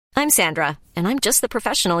I'm Sandra, and I'm just the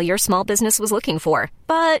professional your small business was looking for.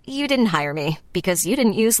 But you didn't hire me because you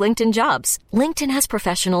didn't use LinkedIn Jobs. LinkedIn has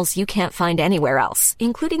professionals you can't find anywhere else,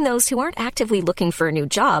 including those who aren't actively looking for a new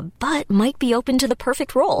job, but might be open to the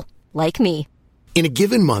perfect role, like me. In a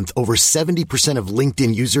given month, over 70% of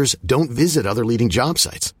LinkedIn users don't visit other leading job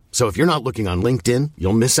sites. So if you're not looking on LinkedIn,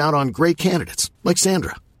 you'll miss out on great candidates like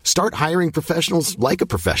Sandra. Start hiring professionals like a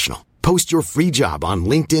professional. Post your free job on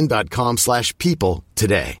linkedin.com/people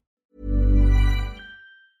today.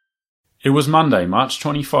 It was Monday, March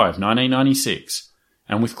 25, 1996,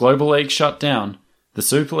 and with Global League shut down, the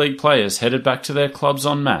Super League players headed back to their clubs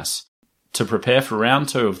en masse to prepare for round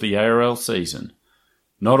 2 of the ARL season.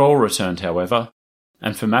 Not all returned, however,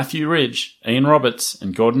 and for Matthew Ridge, Ian Roberts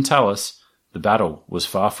and Gordon Tallis, the battle was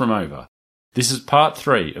far from over. This is part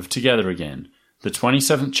 3 of Together Again, the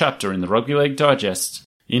 27th chapter in the Rugby League Digest's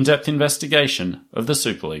in-depth investigation of the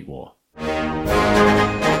Super League War.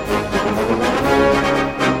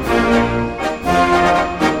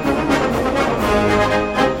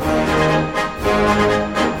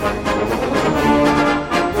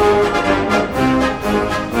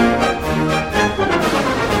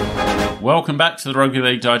 Welcome back to the Rugby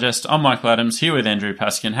League Digest. I'm Michael Adams, here with Andrew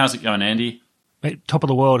Paskin. How's it going, Andy? Mate, top of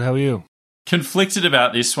the world. How are you? Conflicted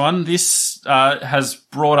about this one. This has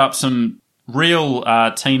brought up some real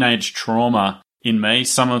teenage trauma in me,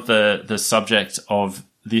 some of the subject of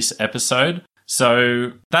this episode.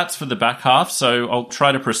 So that's for the back half, so I'll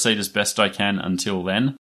try to proceed as best I can until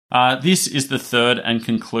then. This is the third and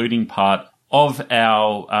concluding part of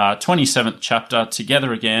our 27th chapter,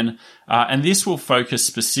 Together Again, and this will focus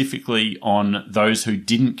specifically on those who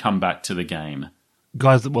didn't come back to the game.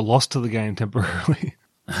 Guys that were lost to the game temporarily.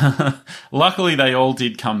 Luckily, they all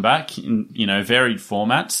did come back in, varied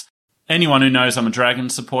formats. Anyone who knows I'm a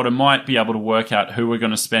Dragons supporter might be able to work out who we're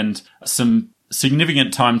going to spend some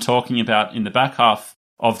significant time talking about in the back half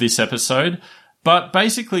of this episode. But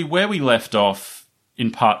basically, where we left off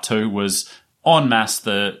in part 2 was en masse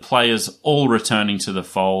the players all returning to the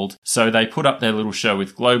fold. So they put up their little show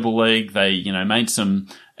with Global League. They, made some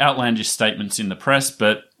outlandish statements in the press,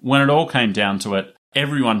 but when it all came down to it,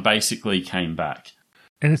 everyone basically came back.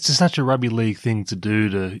 And it's just such a rugby league thing to do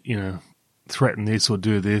to, threaten this or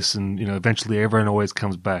do this, and, eventually everyone always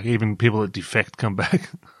comes back. Even people that defect come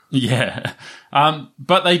back. Yeah.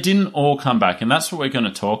 But they didn't all come back, and that's what we're going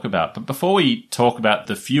to talk about. But before we talk about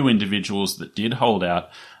the few individuals that did hold out,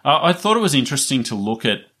 I thought it was interesting to look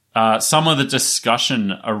at some of the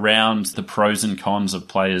discussion around the pros and cons of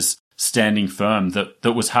players standing firm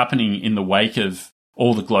that was happening in the wake of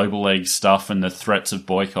all the Global League stuff and the threats of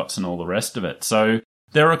boycotts and all the rest of it. So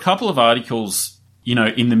there are a couple of articles,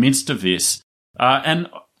 in the midst of this, and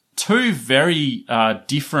two very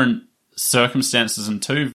different circumstances and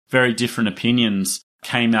two very different opinions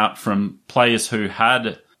came out from players who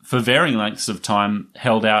had, for varying lengths of time,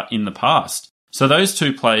 held out in the past. So those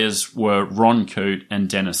two players were Ron Coote and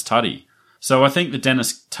Dennis Tuddy. So I think the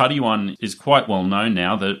Dennis Tuddy one is quite well known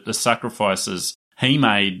now, the sacrifices he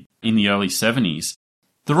made in the early 70s.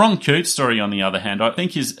 The Ron Coote story, on the other hand, I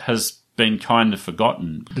think has been kind of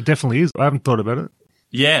forgotten. It definitely is. I haven't thought about it.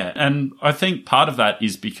 Yeah, and I think part of that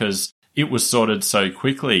is because it was sorted so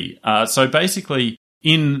quickly. So basically,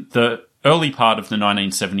 in the early part of the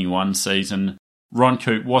 1971 season, Ron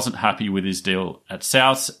Coote wasn't happy with his deal at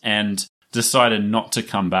Souths and decided not to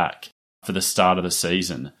come back for the start of the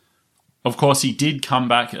season. Of course, he did come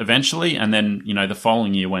back eventually, and then, the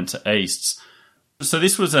following year went to Easts. So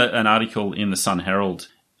this was an article in the Sun Herald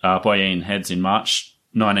by Ian Heads in March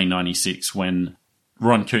 1996 when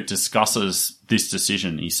Ron Coote discusses this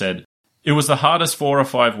decision. He said, "It was the hardest 4 or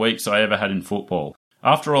 5 weeks I ever had in football.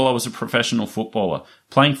 After all, I was a professional footballer.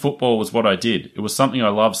 Playing football was what I did. It was something I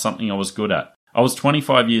loved, something I was good at. I was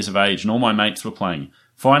 25 years of age and all my mates were playing.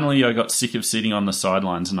 Finally, I got sick of sitting on the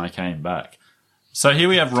sidelines and I came back." So here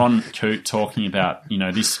we have Ron Coote talking about,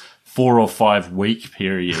 this 4 or 5 week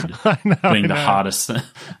period being the hardest,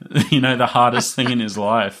 the hardest thing in his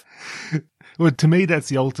life. Well, to me, that's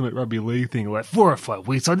the ultimate rugby league thing. Like 4 or 5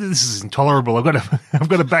 weeks, this is intolerable. I've got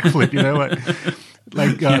a backflip.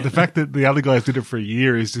 The fact that the other guys did it for a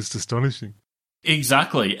year is just astonishing.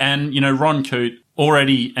 Exactly, and Ron Coote,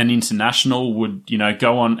 already an international, would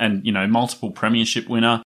go on and multiple premiership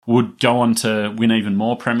winner, would go on to win even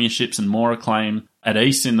more premierships and more acclaim at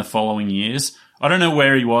East in the following years. I don't know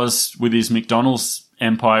where he was with his McDonald's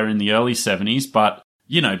empire in the early 70s, but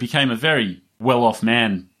became a very well-off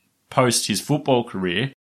man post his football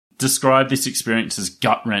career. Described this experience as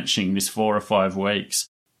gut-wrenching, this 4 or 5 weeks.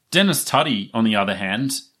 Dennis Tuddy, on the other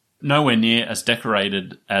hand, nowhere near as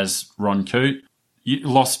decorated as Ron Coote.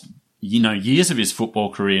 Lost years of his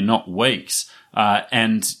football career, not weeks,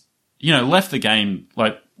 and, left the game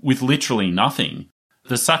with literally nothing.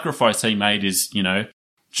 The sacrifice he made is,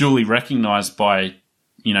 duly recognised by,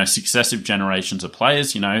 successive generations of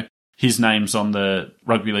players. His name's on the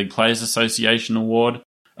Rugby League Players Association Award.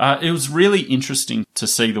 It was really interesting to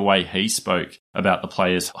see the way he spoke about the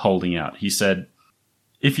players holding out. He said,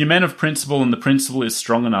 "If you're men of principle and the principle is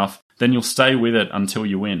strong enough, then you'll stay with it until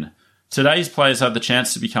you win. Today's players have the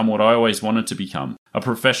chance to become what I always wanted to become, a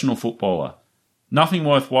professional footballer. Nothing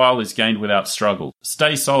worthwhile is gained without struggle.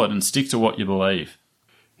 Stay solid and stick to what you believe."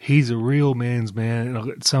 He's a real man's man, and I've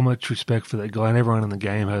got so much respect for that guy, and everyone in the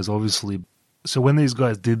game has, obviously. So when these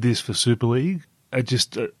guys did this for Super League,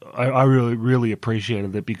 I really, really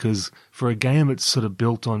appreciated it, because for a game that's sort of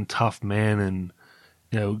built on tough man and,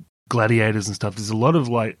 gladiators and stuff, there's a lot of,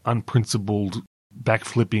 unprincipled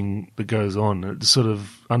backflipping that goes on. It sort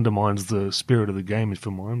of undermines the spirit of the game,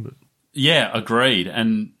 for mine. But yeah, agreed.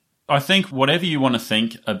 And I think whatever you want to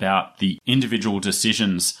think about the individual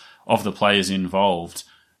decisions of the players involved,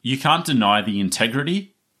 you can't deny the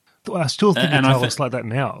integrity. I still think of Tallis like that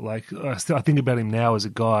now. I think about him now as a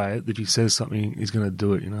guy that if he says something, he's going to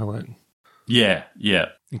do it. Yeah.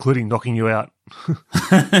 Including knocking you out.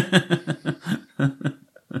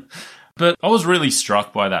 But I was really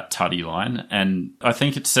struck by that Tutty line, and I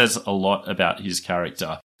think it says a lot about his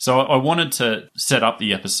character. So I wanted to set up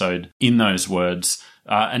the episode in those words.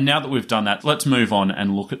 And now that we've done that, let's move on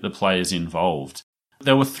and look at the players involved.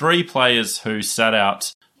 There were 3 players who sat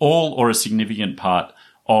out all or a significant part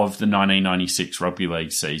of the 1996 Rugby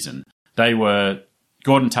League season. They were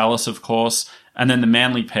Gordon Tallis, of course, and then the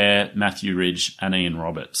Manly pair, Matthew Ridge and Ian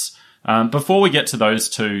Roberts. Before we get to those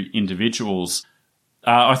 2 individuals,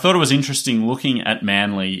 I thought it was interesting looking at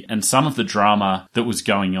Manly and some of the drama that was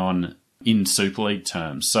going on in Super League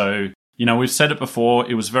terms. So, we've said it before,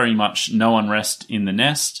 it was very much no unrest in the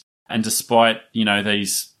nest, and despite,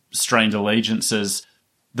 these strained allegiances,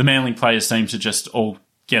 the Manly players seemed to just all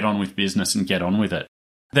get on with business and get on with it.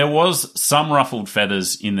 There was some ruffled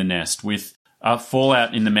feathers in the nest, with a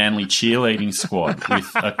fallout in the Manly cheerleading squad, with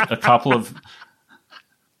a couple of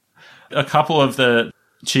the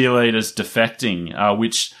cheerleaders defecting,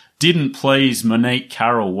 which didn't please Monique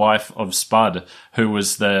Carroll, wife of Spud, who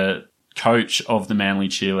was the coach of the Manly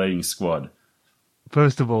cheerleading squad.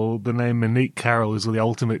 First of all, the name Monique Carroll is the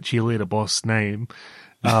ultimate cheerleader boss name.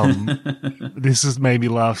 This has made me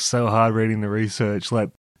laugh so hard reading the research.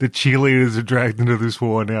 The cheerleaders are dragged into this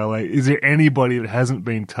war now. Is there anybody that hasn't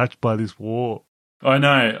been touched by this war? I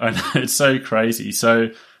know. It's so crazy. So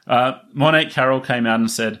Monique Carroll came out and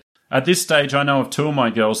said, "At this stage, I know of 2 of my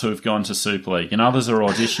girls who have gone to Super League, and others are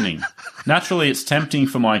auditioning. Naturally, it's tempting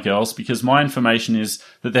for my girls, because my information is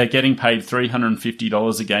that they're getting paid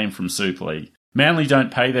 $350 a game from Super League. Manly don't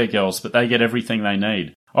pay their girls, but they get everything they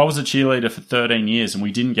need. I was a cheerleader for 13 years, and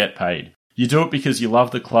we didn't get paid. You do it because you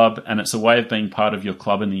love the club, and it's a way of being part of your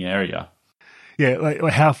club in the area." Yeah,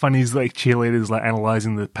 how funny is cheerleaders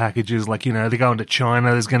analysing the packages? they're going to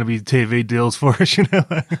China, there's going to be TV deals for us,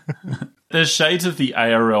 There's shades of the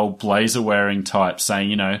ARL blazer-wearing type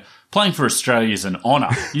saying, playing for Australia is an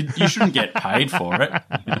honour. You shouldn't get paid for it.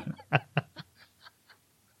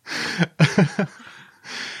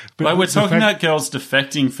 But we're talking about girls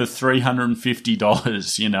defecting for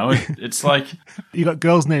 $350, It's like... You got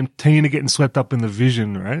girls named Tina getting swept up in the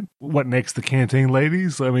Vision, right? What next, the Canteen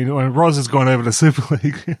ladies? Roz has gone over to Super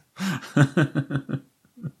League.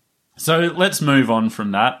 So let's move on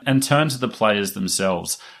from that and turn to the players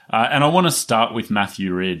themselves. And I want to start with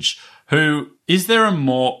Matthew Ridge, who... Is there a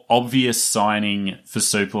more obvious signing for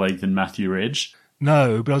Super League than Matthew Ridge?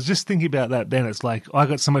 No, but I was just thinking about that then. It's I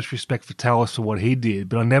got so much respect for Tallis for what he did,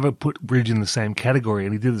 but I never put Ridge in the same category,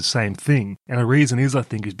 and he did the same thing. And the reason is, I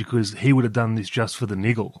think, is because he would have done this just for the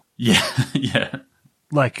niggle. Yeah, yeah.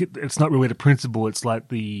 It's not really the principle, it's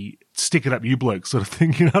the stick it up you bloke sort of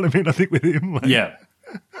thing, you know what I mean? I think with him. Yeah.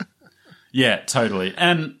 Yeah, totally.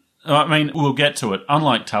 And, we'll get to it.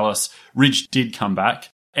 Unlike Tallis, Ridge did come back.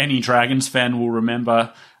 Any Dragons fan will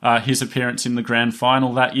remember his appearance in the grand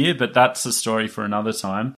final that year, but that's a story for another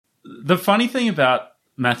time. The funny thing about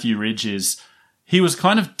Matthew Ridge is he was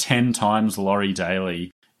kind of 10 times Laurie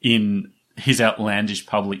Daly in his outlandish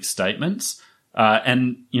public statements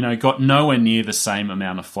and, got nowhere near the same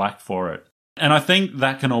amount of flack for it. And I think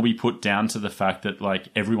that can all be put down to the fact that,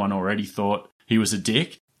 everyone already thought he was a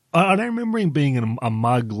dick. I don't remember him being a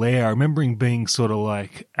mug lair. I remember him being sort of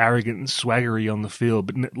arrogant and swaggery on the field.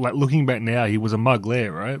 But looking back now, he was a mug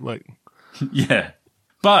lair, right? Yeah.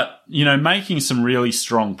 But, making some really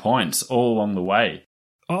strong points all along the way.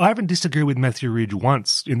 I haven't disagreed with Matthew Ridge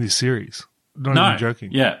once in this series. Not even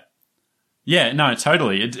joking. Yeah. Yeah, no,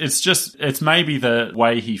 totally. It's maybe the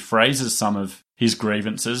way he phrases some of his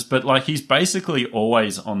grievances, but like he's basically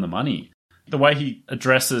always on the money. The way he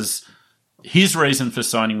addresses his reason for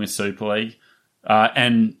signing with Super League,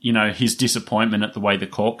 and, you know, his disappointment at the way the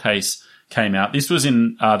court case came out. This was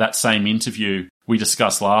in that same interview we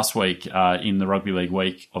discussed last week in the Rugby League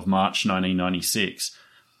week of March 1996.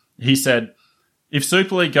 He said, "If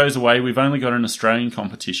Super League goes away, we've only got an Australian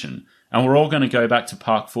competition, and we're all going to go back to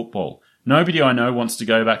park football. Nobody I know wants to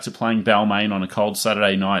go back to playing Balmain on a cold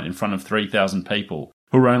Saturday night in front of 3,000 people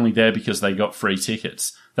who were only there because they got free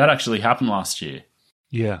tickets. That actually happened last year."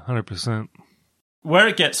 Yeah, 100%. Where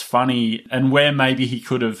it gets funny and where maybe he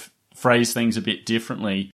could have phrased things a bit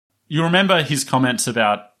differently, you remember his comments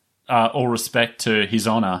about all respect to His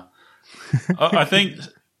Honour. I think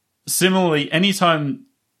similarly, anytime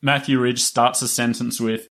Matthew Ridge starts a sentence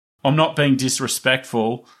with, "I'm not being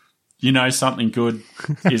disrespectful," you know something good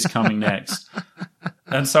is coming next.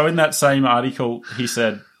 And so in that same article, he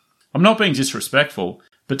said, "I'm not being disrespectful,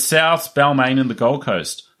 but Souths, Balmain and the Gold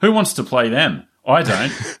Coast, who wants to play them? I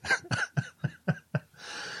don't."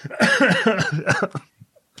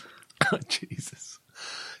 Oh, Jesus.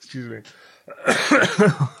 Excuse me.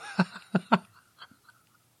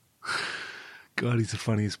 God, he's the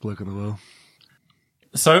funniest bloke in the world.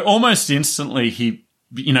 So almost instantly he,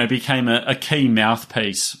 you know, became a key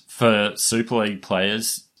mouthpiece for Super League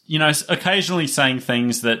players, you know, occasionally saying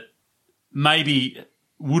things that maybe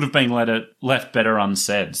would have been left better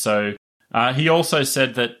unsaid. So he also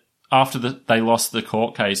said that after they lost the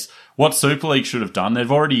court case, what Super League should have done,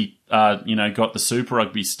 they've already, got the Super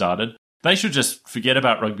Rugby started. They should just forget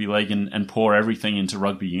about Rugby League and pour everything into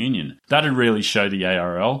Rugby Union. That'd really show the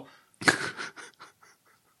ARL.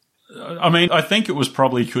 I mean, I think it was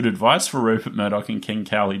probably good advice for Rupert Murdoch and Ken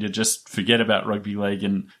Cowley to just forget about Rugby League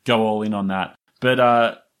and go all in on that. But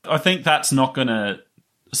I think that's not going to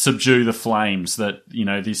subdue the flames that, you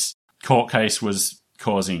know, this court case was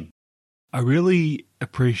causing. I really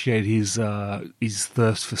appreciate his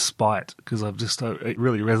thirst for spite, because it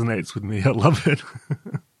really resonates with me. I love it.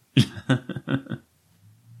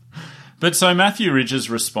 But so Matthew Ridge's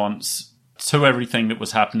response to everything that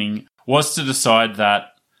was happening was to decide that,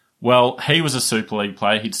 well, he was a Super League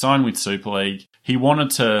player. He'd signed with Super League. He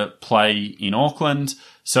wanted to play in Auckland,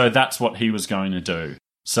 so that's what he was going to do.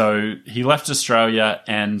 So he left Australia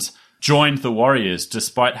and joined the Warriors,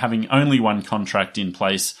 despite having only one contract in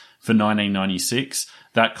place for 1996,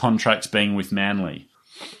 that contract being with Manly.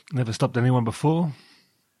 Never stopped anyone before.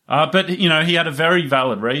 But, you know, he had a very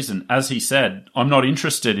valid reason. As he said, "I'm not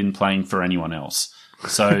interested in playing for anyone else."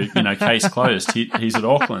 So, you know, case closed. He's at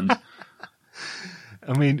Auckland.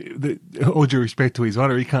 I mean, all due respect to His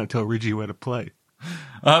Honour, he can't tell Ridgie where to play.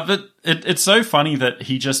 But it's so funny that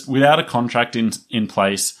he just, without a contract in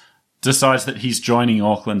place, decides that he's joining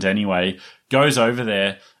Auckland anyway, goes over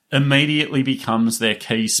there, immediately becomes their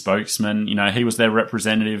key spokesman. You know, he was their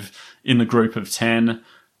representative in the group of 10.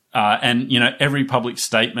 And, you know, every public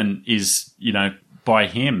statement is, you know, by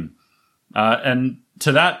him. And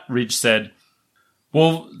to that, Ridge said,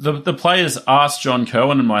 "Well, the players asked John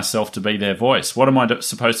Kerwin and myself to be their voice. What am I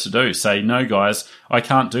supposed to do? Say, no, guys, I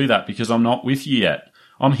can't do that because I'm not with you yet.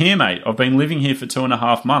 I'm here, mate. I've been living here for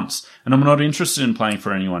 2.5 months, and I'm not interested in playing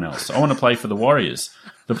for anyone else. I want to play for the Warriors.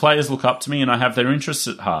 The players look up to me and I have their interests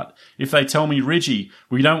at heart. If they tell me, Ridgie,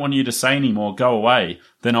 we don't want you to say anymore, go away,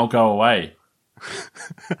 then I'll go away."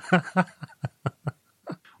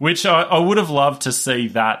 Which I would have loved to see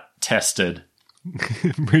that tested.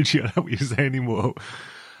 Ridgie, I don't want you to say anymore.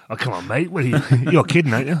 Oh, come on, mate. What are you? You're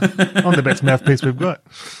kidding, aren't you? I'm the best mouthpiece we've got.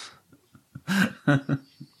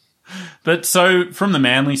 But so from the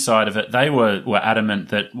Manly side of it, they were adamant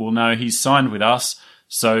that, well, no, he's signed with us,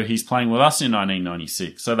 so he's playing with us in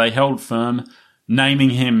 1996. So they held firm,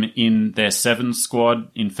 naming him in their 7 squad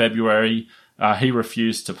in February. He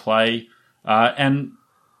refused to play. And,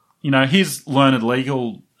 you know, his learned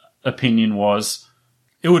legal opinion was,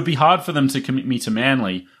 it would be hard for them to commit me to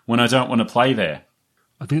Manly when I don't want to play there.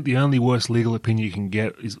 I think the only worst legal opinion you can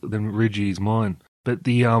get is than Ridgie's mine. But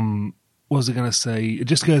the what was I going to say? It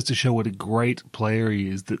just goes to show what a great player he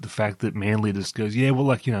is. That the fact that Manly just goes, yeah, well,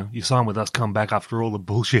 like, you know, you sign with us, come back after all the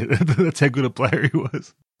bullshit. That's how good a player he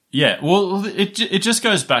was. Yeah, well, it just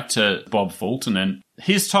goes back to Bob Fulton, and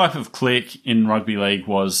his type of click in rugby league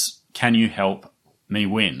was, can you help me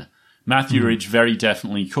win? Matthew Ridge very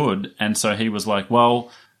definitely could, and so he was like, well,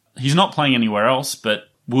 he's not playing anywhere else, but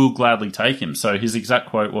we'll gladly take him. So his exact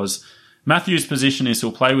quote was, "Matthew's position is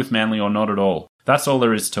he'll play with Manly or not at all. That's all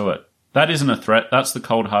there is to it. That isn't a threat, that's the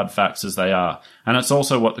cold hard facts as they are, and it's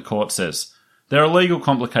also what the court says. There are legal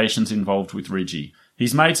complications involved with Ridgie.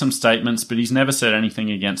 He's made some statements, but he's never said anything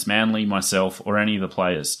against Manly, myself, or any of the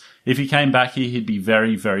players. If he came back here, he'd be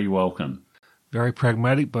very, very welcome. Very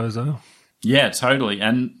pragmatic, Bozo. Yeah, totally.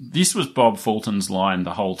 And this was Bob Fulton's line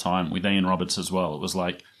the whole time with Ian Roberts as well. It was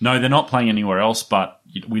like, no, they're not playing anywhere else, but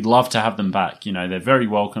we'd love to have them back. You know, they're very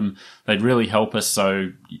welcome. They'd really help us.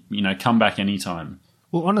 So, you know, come back anytime.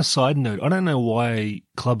 Well, on a side note, I don't know why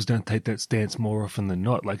clubs don't take that stance more often than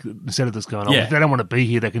not. Like, instead of just going, oh, if they don't want to be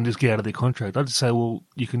here, they can just get out of their contract. I'd just say, well,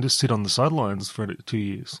 you can just sit on the sidelines for 2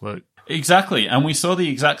 years. Like, exactly. And we saw the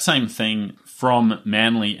exact same thing from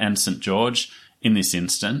Manly and St. George in this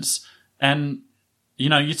instance. And, you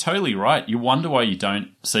know, you're totally right. You wonder why you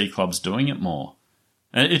don't see clubs doing it more.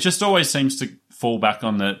 And it just always seems to fall back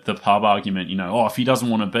on the pub argument, you know, oh, if he doesn't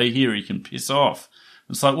want to be here, he can piss off.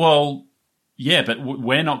 It's like, well, yeah, but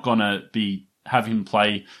we're not going to have him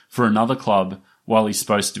play for another club while he's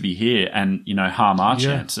supposed to be here and, you know, harm our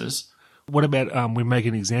chances. What about we make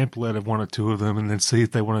an example out of one or two of them and then see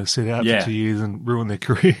if they want to sit out for 2 years and ruin their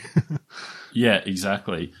career? Yeah,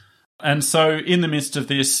 exactly. And so in the midst of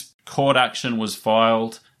this, court action was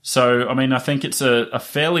filed. So, I mean, I think it's a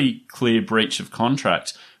fairly clear breach of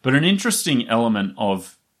contract. But an interesting element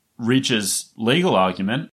of Ridge's legal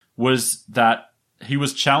argument was that he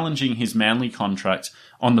was challenging his Manly contract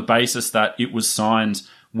on the basis that it was signed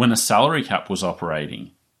when a salary cap was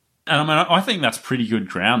operating. And I mean, I think that's pretty good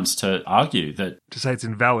grounds to argue that... To say it's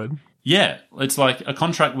invalid. Yeah. It's like a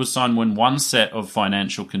contract was signed when one set of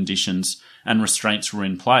financial conditions and restraints were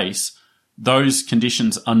in place. Those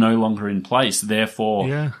conditions are no longer in place.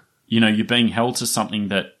 Therefore, you know, you're being held to something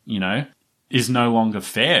that, you know, is no longer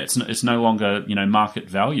fair. It's no longer, you know, market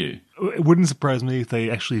value. It wouldn't surprise me if they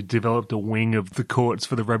actually developed a wing of the courts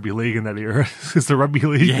for the rugby league in that era. It's the rugby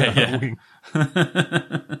league wing.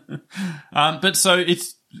 But so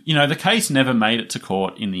it's, you know, the case never made it to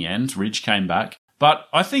court in the end. Ridge came back. But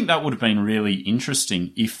I think that would have been really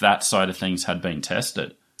interesting if that side of things had been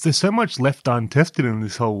tested. There's so much left untested in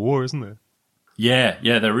this whole war, isn't there? Yeah,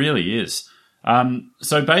 there really is.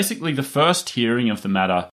 So basically the first hearing of the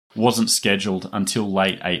matter wasn't scheduled until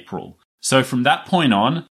late April. So from that point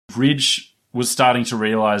on, Ridge was starting to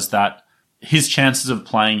realise that his chances of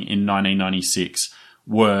playing in 1996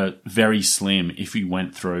 were very slim if he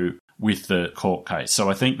went through with the court case. So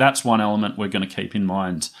I think that's one element we're going to keep in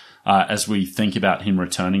mind as we think about him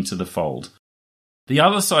returning to the fold. The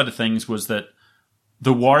other side of things was that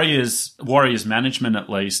the Warriors management at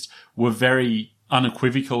least were very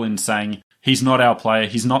unequivocal in saying, he's not our player,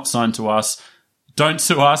 he's not signed to us, don't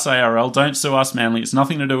sue us ARL, don't sue us Manly, it's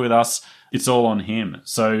nothing to do with us, it's all on him.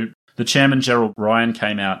 So the chairman, Gerald Ryan,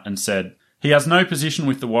 came out and said, he has no position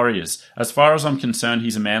with the Warriors. As far as I'm concerned,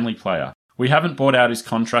 he's a Manly player. We haven't bought out his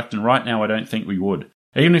contract, and right now I don't think we would.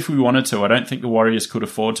 Even if we wanted to, I don't think the Warriors could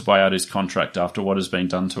afford to buy out his contract after what has been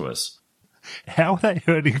done to us. How are they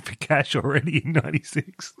hurting for cash already in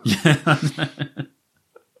 96? Yeah.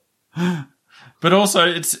 But also,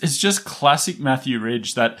 it's just classic Matthew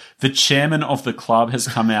Ridge that the chairman of the club has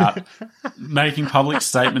come out making public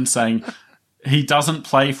statements saying he doesn't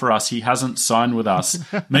play for us, he hasn't signed with us.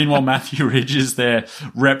 Meanwhile, Matthew Ridge is there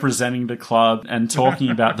representing the club and talking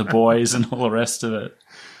about the boys and all the rest of it.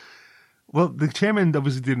 Well, the chairman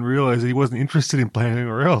obviously didn't realise that he wasn't interested in playing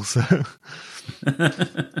anywhere else.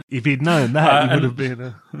 If he'd known that, he would have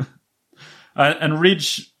been and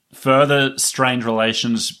Ridge further strained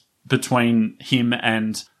relations between him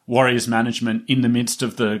and Warriors management in the midst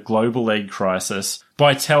of the Global League crisis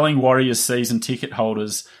by telling Warriors season ticket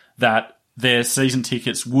holders that their season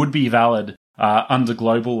tickets would be valid under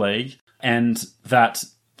Global League and that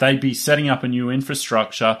they'd be setting up a new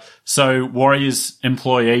infrastructure, so Warriors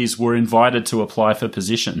employees were invited to apply for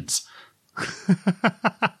positions.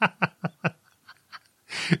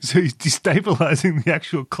 So he's destabilising the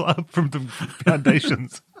actual club from the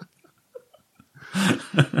foundations.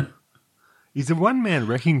 He's a one-man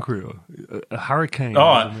wrecking crew, a hurricane.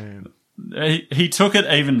 He took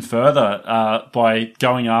it even further by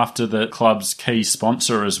going after the club's key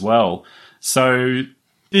sponsor as well. So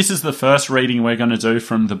this is the first reading we're going to do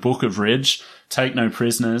from the Book of Ridge, Take No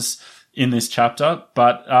Prisoners, in this chapter.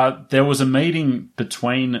 But there was a meeting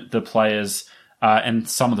between the players and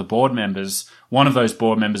some of the board members, one of those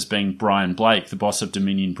board members being Brian Blake, the boss of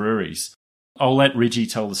Dominion Breweries. I'll let Ridgie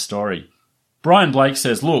tell the story. Brian Blake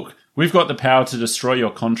says, look, we've got the power to destroy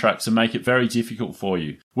your contracts and make it very difficult for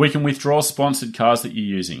you. We can withdraw sponsored cars that you're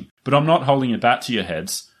using, but I'm not holding a bat to your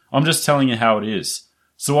heads. I'm just telling you how it is.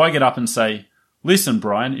 So I get up and say, listen,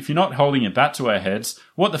 Brian, if you're not holding a bat to our heads,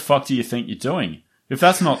 what the fuck do you think you're doing? If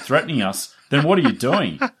that's not threatening us, then what are you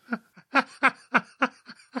doing?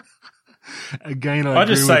 Again, I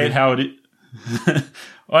just say it how it is.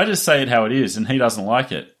 I just say it how it is, and he doesn't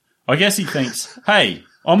like it. I guess he thinks, hey,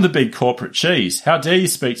 I'm the big corporate cheese. How dare you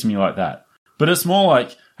speak to me like that? But it's more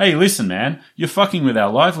like, hey, listen, man, you're fucking with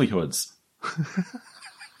our livelihoods.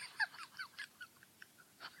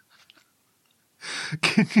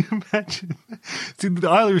 Can you imagine? See,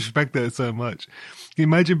 I respect that so much. Can you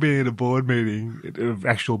imagine being at a board meeting of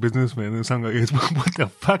actual businessmen and someone goes, what the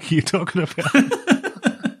fuck are you talking about?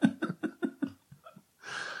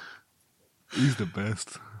 He's the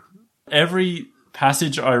best. Every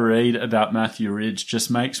passage I read about Matthew Ridge just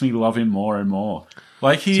makes me love him more and more.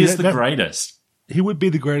 Like, he is the greatest. He would be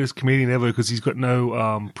the greatest comedian ever because he's got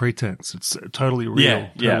no pretense. It's totally real,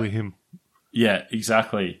 totally him. Yeah,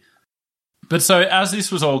 exactly. But so as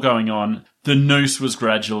this was all going on, the noose was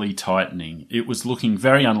gradually tightening. It was looking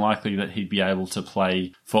very unlikely that he'd be able to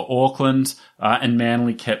play for Auckland, and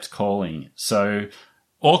Manly kept calling. So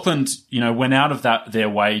Auckland, went out of their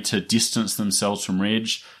way to distance themselves from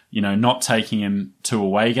Ridge, not taking him to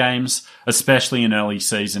away games, especially an early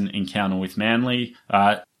season encounter with Manly,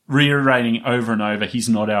 reiterating over and over, he's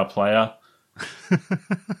not our player.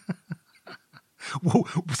 Well,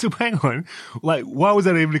 so hang on, like, why was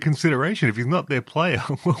that even a consideration if he's not their player?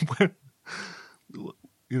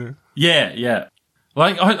 Yeah.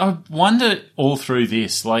 Like, I wonder all through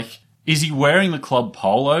this, like, is he wearing the club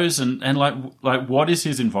polos and like what is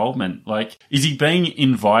his involvement? Like, is he being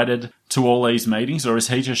invited to all these meetings or is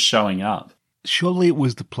he just showing up? Surely it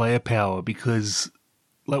was the player power because,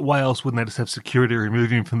 like, why else wouldn't they just have security remove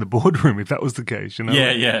him from the boardroom if that was the case?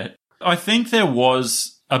 Yeah. I think there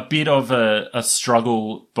was a bit of a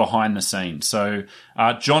struggle behind the scenes. So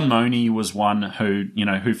John Mooney was one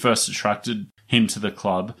who first attracted him to the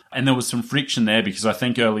club. And there was some friction there because I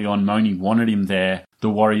think early on Mooney wanted him there. The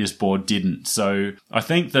Warriors board didn't. So I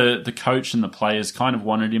think the coach and the players kind of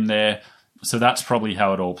wanted him there. So that's probably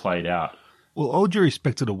how it all played out. Well, all due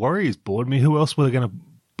respect to the Warriors board, I mean, who else were they going to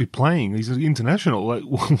be playing? He's international. Like,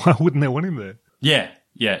 why wouldn't they want him there? Yeah,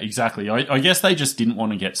 exactly. I guess they just didn't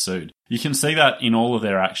want to get sued. You can see that in all of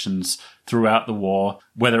their actions throughout the war,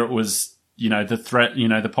 whether it was, the threat,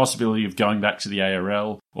 the possibility of going back to the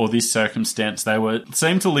ARL or this circumstance, they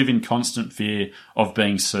seemed to live in constant fear of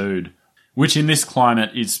being sued, which in this climate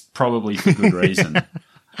is probably for good reason.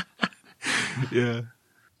 Yeah.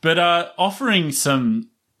 But offering some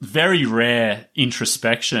very rare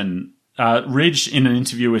introspection, Ridge, in an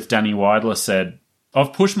interview with Danny Weidler, said,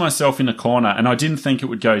 I've pushed myself in a corner and I didn't think it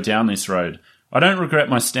would go down this road. I don't regret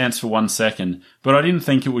my stance for 1 second, but I didn't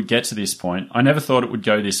think it would get to this point. I never thought it would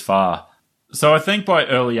go this far. So I think by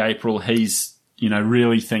early April, he's,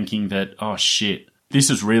 really thinking that, oh shit, this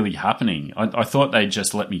is really happening. I thought they'd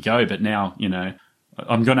just let me go, but now,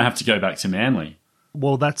 I'm going to have to go back to Manly.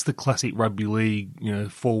 Well, that's the classic rugby league,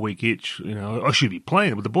 4-week itch. I should be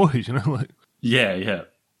playing with the boys, like. Yeah.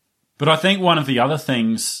 But I think one of the other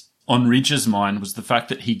things on Ridge's mind was the fact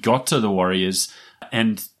that he got to the Warriors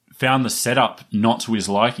and found the setup not to his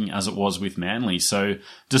liking as it was with Manly. So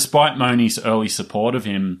despite Mooney's early support of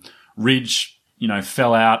him, Ridge,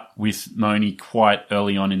 fell out with Mooney quite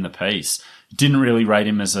early on in the piece. Didn't really rate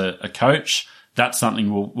him as a coach. That's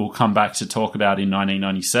something we'll come back to talk about in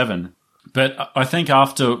 1997. But I think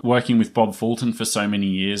after working with Bob Fulton for so many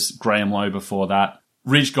years, Graham Lowe before that,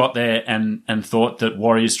 Ridge got there and thought that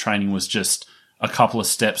Warriors training was just a couple of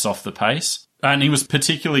steps off the pace. And he was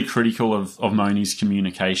particularly critical of Mooney's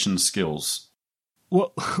communication skills.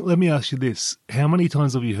 Well, let me ask you this. How many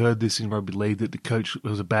times have you heard this in rugby league that the coach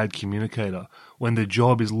was a bad communicator when the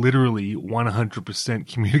job is literally 100%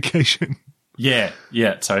 communication? Yeah,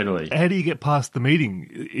 totally. How do you get past the meeting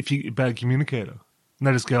if you're a bad communicator? And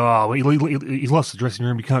they just go, oh, he lost the dressing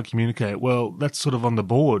room, he can't communicate. Well, that's sort of on the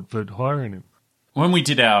board for hiring him. When we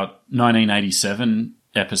did our 1987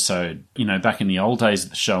 episode, back in the old days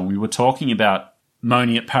of the show, we were talking about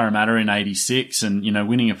Mooney at Parramatta in 86 and,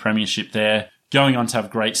 winning a premiership there, going on to have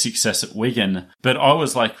great success at Wigan. But I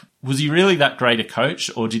was like, was he really that great a coach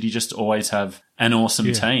or did he just always have an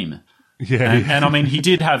awesome team? Yeah. And I mean, he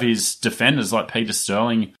did have his defenders, like Peter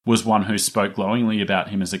Sterling was one who spoke glowingly about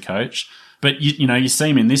him as a coach. But, you see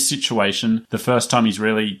him in this situation, the first time he's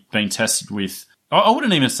really been tested with, I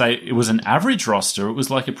wouldn't even say it was an average roster. It was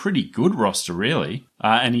like a pretty good roster, really.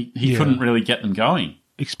 And he couldn't really get them going.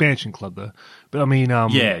 Expansion club, though. But I mean...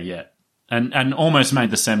 Yeah. And almost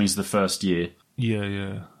made the semis the first year.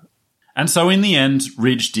 Yeah. And so in the end,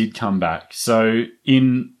 Ridge did come back. So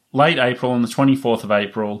in late April, on the 24th of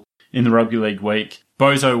April, in the Rugby League week,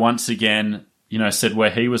 Bozo once again, said where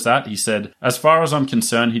he was at. He said, as far as I'm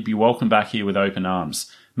concerned, he'd be welcome back here with open arms.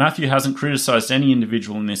 Matthew hasn't criticised any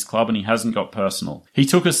individual in this club and he hasn't got personal. He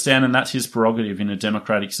took a stand and that's his prerogative in a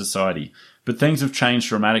democratic society. but things have changed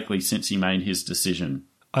dramatically since he made his decision.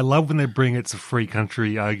 I love when they bring it's a free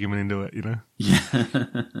country argument into it, you know? Yeah.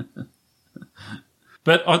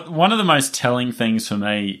 But one of the most telling things for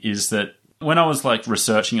me is that when I was like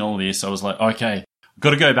researching all this, I was like, okay, I've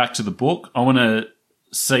got to go back to the book. I want to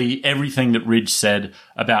see everything that Ridge said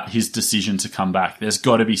about his decision to come back. There's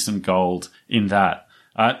got to be some gold in that.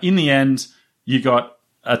 In the end, you got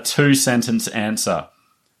a 2-sentence answer.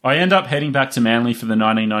 I end up heading back to Manly for the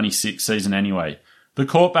 1996 season anyway. The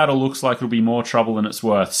court battle looks like it'll be more trouble than it's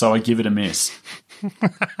worth, so I give it a miss.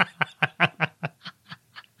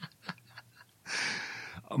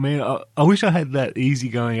 I mean, I wish I had that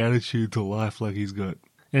easygoing attitude to life like he's got.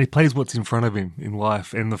 And he plays what's in front of him in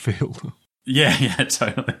life and the field. Yeah,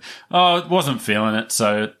 totally. Oh, wasn't feeling it,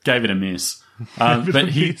 so gave it a miss. But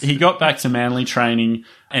he got back to Manly training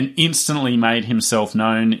and instantly made himself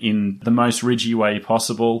known in the most Ridgy way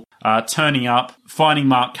possible, turning up, finding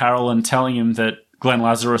Mark Carroll and telling him that Glenn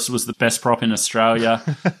Lazarus was the best prop in Australia,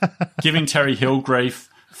 giving Terry Hill grief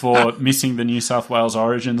for missing the New South Wales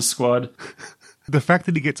Origin squad. The fact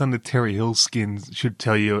that he gets under Terry Hill's skin should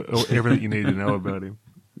tell you everything you need to know about him.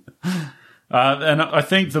 And I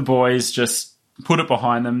think the boys just put it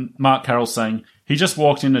behind them. Mark Carroll saying, he just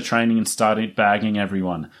walked into training and started bagging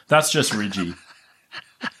everyone. That's just Ridgy.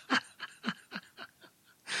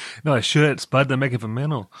 No, shirts, bud, they make it for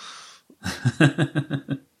mental.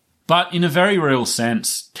 But in a very real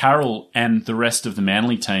sense, Carroll and the rest of the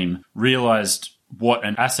Manly team realised what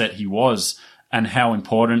an asset he was and how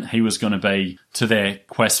important he was going to be to their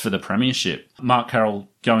quest for the premiership. Mark Carroll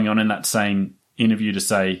going on in that same interview to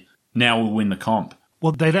say, now we'll win the comp.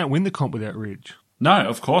 Well, they don't win the comp without Ridge. No,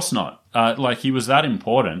 of course not. He was that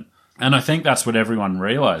important. And I think that's what everyone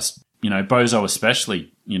realised. You know, Bozo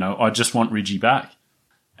especially, I just want Ridgy back.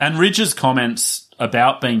 And Ridge's comments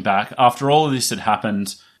about being back, after all of this had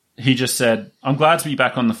happened, he just said, I'm glad to be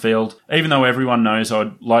back on the field, even though everyone knows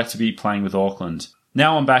I'd like to be playing with Auckland.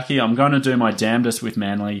 Now I'm back here, I'm going to do my damnedest with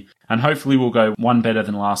Manly, and hopefully we'll go one better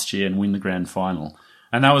than last year and win the grand final.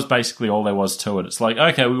 And that was basically all there was to it. It's like,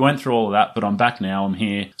 okay, we went through all of that, but I'm back now, I'm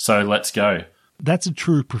here, so let's go. That's a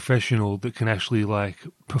true professional that can actually,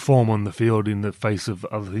 perform on the field in the face of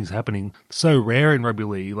other things happening. So rare in rugby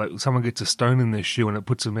league. Someone gets a stone in their shoe and it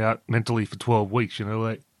puts them out mentally for 12 weeks,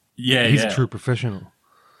 He's a true professional.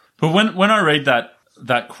 But when I read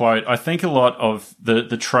that quote, I think a lot of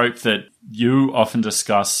the trope that you often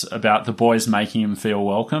discuss about the boys making him feel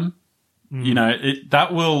welcome. Mm.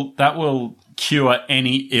 That will cure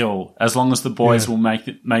any ill as long as the boys will make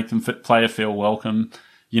them player feel welcome.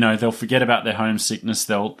 They'll forget about their homesickness.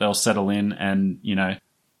 They'll settle in and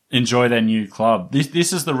enjoy their new club.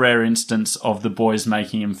 This is the rare instance of the boys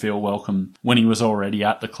making him feel welcome when he was already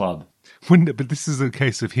at the club. But this is a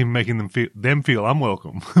case of him making them feel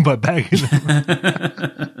unwelcome by bagging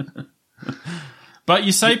them. But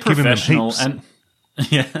you say professional, and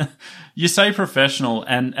you say professional,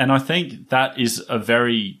 and I think that is a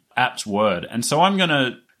very apt word. And so I'm going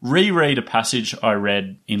to reread a passage I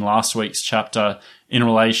read in last week's chapter in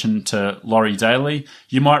relation to Laurie Daly.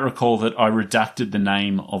 You might recall that I redacted the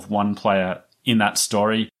name of one player in that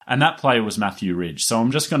story, and that player was Matthew Ridge. So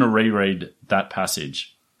I'm just going to reread that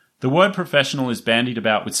passage. The word professional is bandied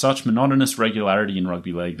about with such monotonous regularity in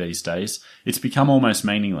rugby league these days, it's become almost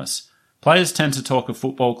meaningless. Players tend to talk of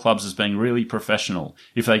football clubs as being really professional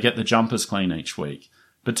if they get the jumpers clean each week.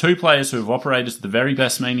 But two players who have operated to the very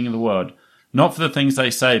best meaning of the word, not for the things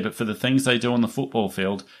they say, but for the things they do on the football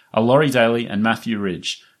field, are Laurie Daly and Matthew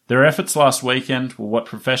Ridge. Their efforts last weekend were what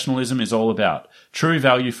professionalism is all about, true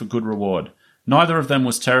value for good reward. Neither of them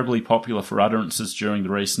was terribly popular for utterances during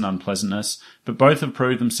the recent unpleasantness, but both have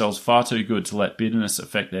proved themselves far too good to let bitterness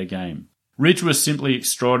affect their game. Ridge was simply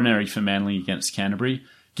extraordinary for Manly against Canterbury,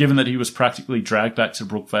 given that he was practically dragged back to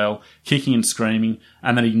Brookvale, kicking and screaming,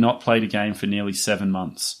 and that he'd not played a game for nearly 7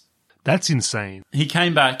 months. That's insane. He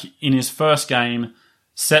came back in his first game,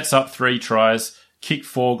 sets up 3 tries, kicked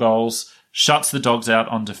 4 goals, shuts the Dogs out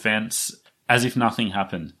on defence, as if nothing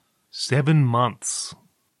happened. 7 months.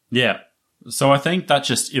 Yeah. So I think that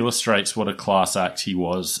just illustrates what a class act he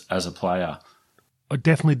was as a player. I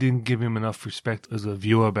definitely didn't give him enough respect as a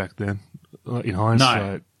viewer back then. In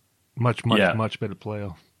hindsight, much better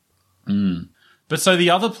player. Mm. But so the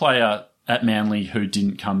other player at Manly who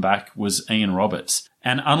didn't come back was Ian Roberts.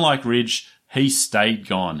 And unlike Ridge, he stayed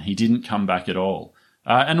gone. He didn't come back at all.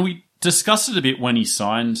 And we discussed it a bit when he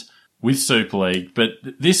signed with Super League, but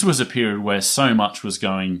this was a period where so much was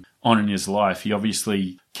going on in his life. He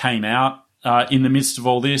obviously came out in the midst of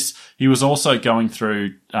all this. He was also going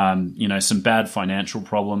through, some bad financial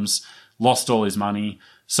problems, lost all his money.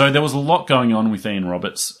 So there was a lot going on with Ian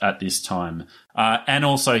Roberts at this time. And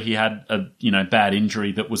also he had a, bad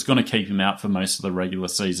injury that was going to keep him out for most of the regular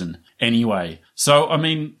season anyway. So, I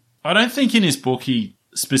mean, I don't think in his book he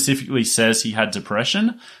specifically says he had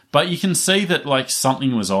depression, but you can see that, like,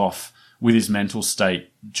 something was off with his mental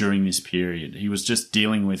state during this period. He was just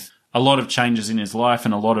dealing with a lot of changes in his life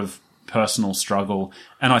and a lot of personal struggle.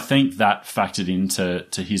 And I think that factored into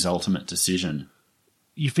his ultimate decision.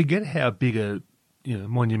 You forget how big a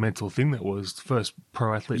monumental thing that was, the first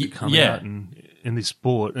pro athlete to come out in this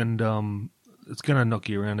sport, and it's going to knock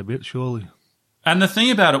you around a bit, surely. And the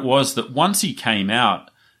thing about it was that once he came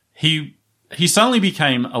out, he suddenly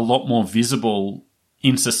became a lot more visible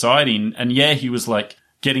in society, and he was like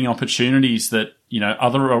getting opportunities that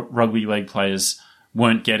other rugby league players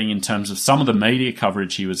weren't getting in terms of some of the media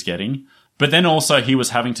coverage he was getting. But then also he was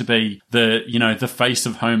having to be the face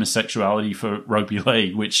of homosexuality for rugby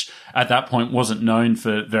league, which at that point wasn't known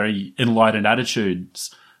for very enlightened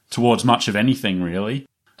attitudes towards much of anything, really.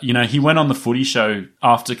 He went on the Footy Show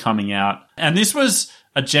after coming out, and this was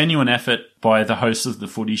a genuine effort by the hosts of the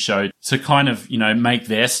Footy Show to kind of, make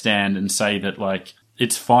their stand and say that, like,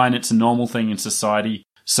 it's fine, it's a normal thing in society.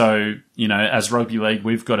 So, as rugby league,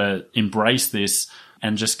 we've got to embrace this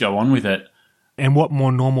and just go on with it. And what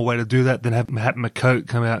more normal way to do that than have Matt McCoat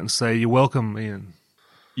come out and say, "You're welcome, Ian."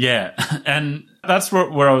 Yeah, and that's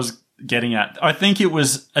where I was getting at. I think it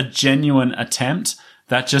was a genuine attempt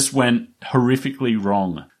that just went horrifically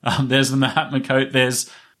wrong. There's the Matt McCoat. There's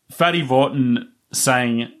Fatty Vaughton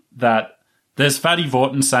saying that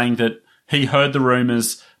he heard the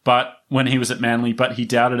rumours, but when he was at Manly, but he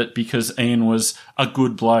doubted it because Ian was a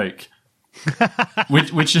good bloke,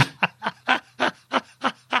 which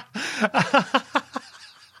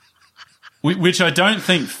I don't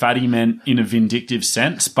think Fatty meant in a vindictive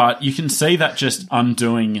sense, but you can see that just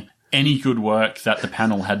undoing any good work that the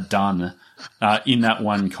panel had done in that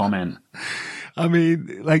one comment. I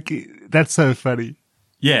mean, like, that's so funny.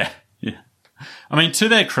 Yeah. I mean, to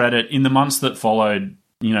their credit, in the months that followed,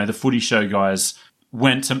 the Footy Show guys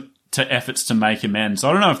went to efforts to make amends.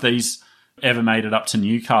 I don't know if these ever made it up to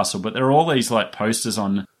Newcastle, but there are all these, like, posters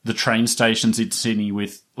on the train stations in Sydney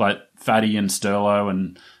with, like, Fatty and Sterlo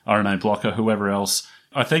and, I don't know, Blocker, whoever else.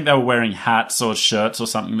 I think they were wearing hats or shirts or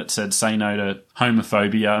something that said, "Say no to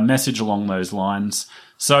homophobia," a message along those lines.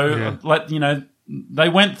 So, they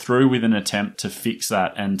went through with an attempt to fix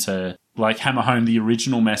that and to, like, hammer home the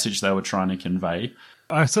original message they were trying to convey.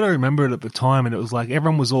 I sort of remember it at the time, and it was like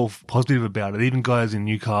everyone was all positive about it. Even guys in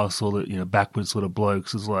Newcastle that, backwards sort of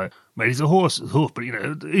blokes, was like, "Mate, he's a horse,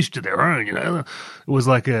 but, each to their own, It was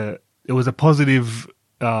like it was a positive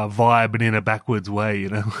vibe, but in a backwards way,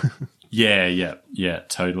 Yeah,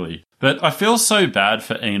 totally. But I feel so bad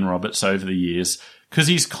for Ian Roberts over the years because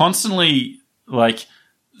he's constantly, like,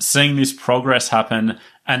 seeing this progress happen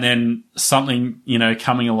and then something,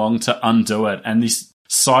 coming along to undo it. And this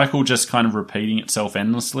cycle just kind of repeating itself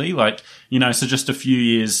endlessly. Like, so just a few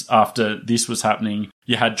years after this was happening,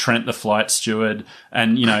 you had Trent the flight steward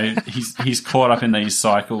and, he's caught up in these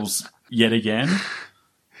cycles yet again.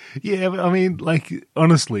 Yeah, but I mean, like,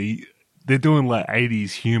 honestly, they're doing, like,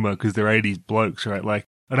 80s humour because they're 80s blokes, right? Like,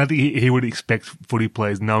 I don't think he would expect footy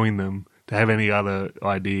players knowing them to have any other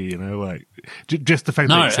idea, like, just the fact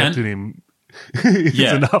that they accepted him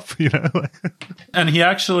is enough, And he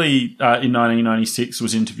actually, in 1996,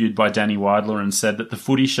 was interviewed by Danny Weidler and said that the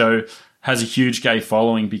Footy Show has a huge gay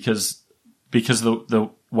following because of the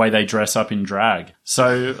way they dress up in drag.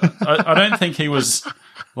 So I don't think he was,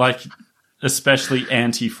 like, especially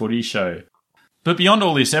anti-Footy Show. But beyond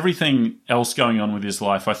all this, everything else going on with his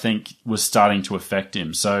life, I think, was starting to affect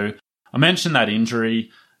him. So I mentioned that injury.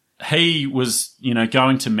 He was,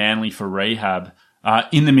 going to Manly for rehab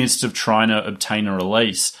in the midst of trying to obtain a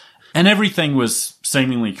release. And everything was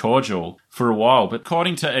seemingly cordial for a while. But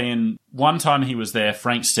according to Ian, one time he was there,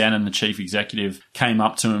 Frank Stanton, the chief executive, came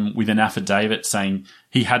up to him with an affidavit saying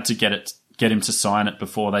he had to get him to sign it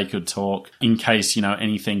before they could talk in case,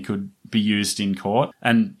 anything could be used in court.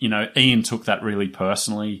 And, Ian took that really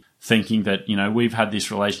personally, thinking that, we've had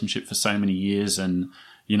this relationship for so many years and,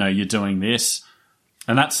 you're doing this.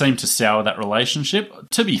 And that seemed to sour that relationship.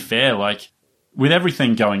 To be fair, like, with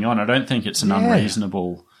everything going on, I don't think it's an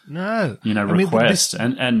unreasonable request.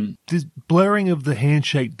 And this blurring of the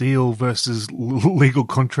handshake deal versus legal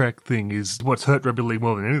contract thing is what's hurt rugby league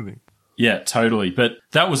more than anything. Yeah, totally. But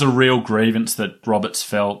that was a real grievance that Roberts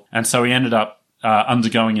felt. And so he ended up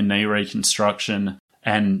undergoing a knee reconstruction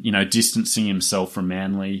and, distancing himself from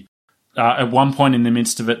Manly. At one point in the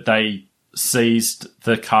midst of it, they seized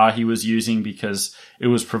the car he was using because it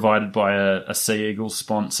was provided by a Sea Eagle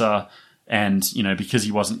sponsor. And, because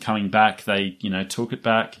he wasn't coming back, they, took it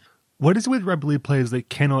back. What is it with rugby league players that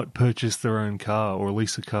cannot purchase their own car or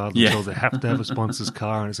lease a car themselves? They have to have a sponsor's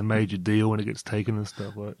car, and it's a major deal when it gets taken and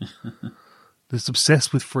stuff. Like, they're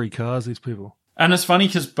obsessed with free cars, these people. And it's funny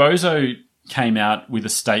because Bozo came out with a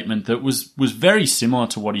statement that was very similar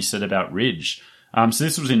to what he said about Ridge. So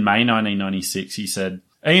this was in May 1996. He said,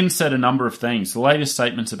 Ian said a number of things. The latest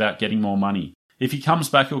statement's about getting more money. If he comes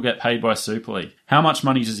back, he'll get paid by Super League. How much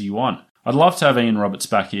money does he want? I'd love to have Ian Roberts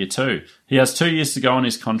back here too. He has 2 years to go on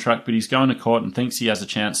his contract, but he's going to court and thinks he has a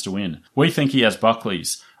chance to win. We think he has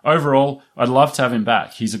Buckley's. Overall, I'd love to have him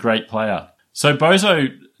back. He's a great player. So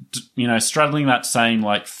Bozo, straddling that same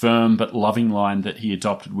like firm but loving line that he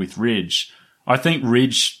adopted with Ridge. I think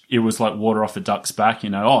Ridge, it was like water off a duck's back,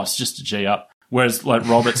 it's just a G up. Whereas like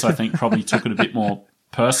Roberts, I think probably took it a bit more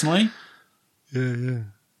personally. Yeah.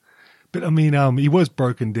 But, he was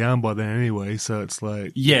broken down by then anyway, so it's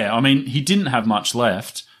like... Yeah, he didn't have much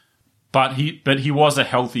left, but he was a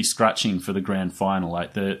healthy scratching for the grand final.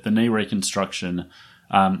 Like, the knee reconstruction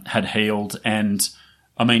had healed, and,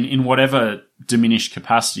 in whatever diminished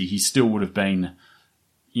capacity, he still would have been,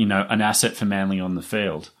 an asset for Manly on the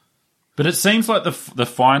field. But it seems like the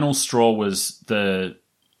final straw was the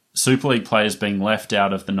Super League players being left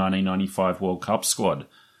out of the 1995 World Cup squad.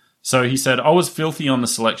 So he said, I was filthy on the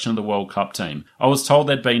selection of the World Cup team. I was told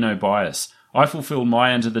there'd be no bias. I fulfilled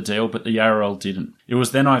my end of the deal, but the ARL didn't. It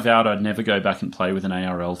was then I vowed I'd never go back and play with an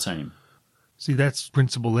ARL team. See, that's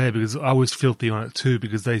principle there, because I was filthy on it too,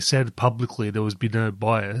 because they said publicly there would be no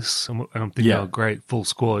bias. And I'm thinking they were great full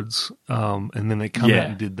squads. And then they come out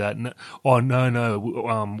and did that. No.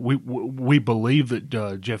 We believe that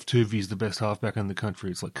Jeff Tuvey is the best halfback in the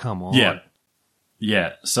country. It's like, come on.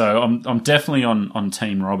 Yeah, so I'm definitely on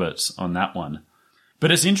Team Roberts on that one.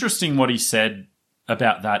 But it's interesting what he said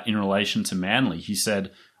about that in relation to Manly. He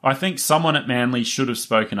said, I think someone at Manly should have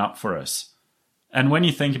spoken up for us. And when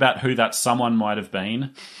you think about who that someone might have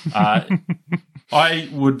been, I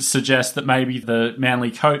would suggest that maybe the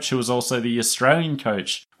Manly coach, who was also the Australian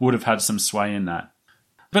coach, would have had some sway in that.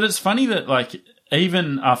 But it's funny that, like,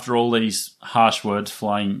 even after all these harsh words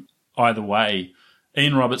flying either way,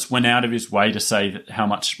 Ian Roberts went out of his way to say how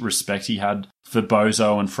much respect he had for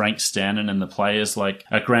Bozo and Frank Stanton and the players. Like,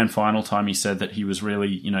 at grand final time, he said that he was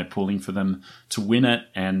really, pulling for them to win it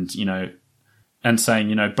and, and saying,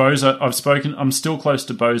 Bozo, I'm still close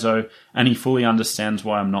to Bozo and he fully understands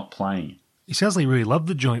why I'm not playing. He sounds like he really loved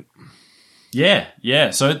the joint.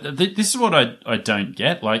 Yeah. So this is what I don't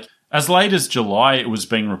get. Like, as late as July, it was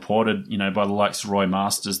being reported, by the likes of Roy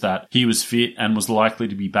Masters that he was fit and was likely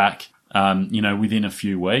to be back within a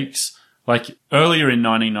few weeks. Like, earlier in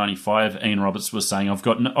 1995, Ian Roberts was saying,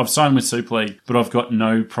 I've signed with Super League, but I've got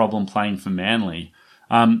no problem playing for Manly.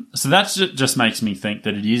 So that just makes me think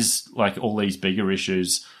that it is like all these bigger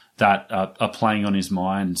issues that are playing on his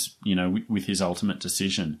mind, with his ultimate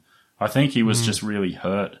decision. I think he was just really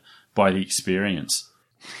hurt by the experience.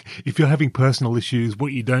 If you're having personal issues,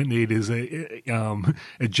 what you don't need is a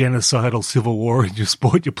genocidal civil war in your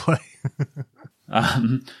sport you play.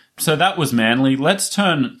 So that was Manly. Let's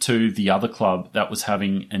turn to the other club that was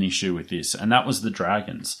having an issue with this, and that was the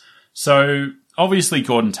Dragons. So obviously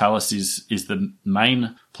Gordon Tallis is the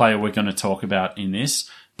main player we're going to talk about in this,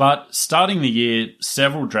 but starting the year,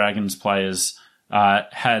 several Dragons players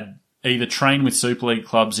had either trained with Super League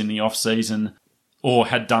clubs in the off-season or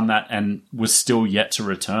had done that and was still yet to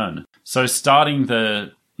return. So starting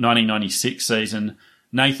the 1996 season,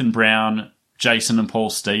 Nathan Brown, Jason and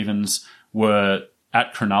Paul Stevens were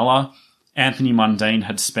at Cronulla. Anthony Mundine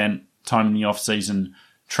had spent time in the off-season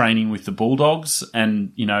training with the Bulldogs,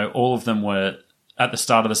 and, all of them were, at the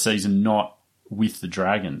start of the season, not with the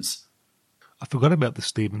Dragons. I forgot about the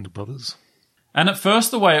Stevens brothers. And at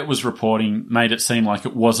first, the way it was reporting made it seem like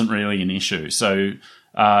it wasn't really an issue. So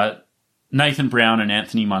Nathan Brown and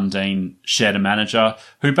Anthony Mundine shared a manager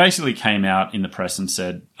who basically came out in the press and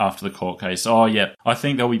said after the court case, I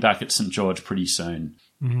think they'll be back at St. George pretty soon.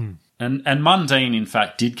 Mm. And Mundine, in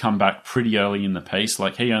fact, did come back pretty early in the piece.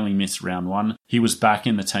 Like, he only missed round 1. He was back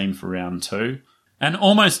in the team for round 2. And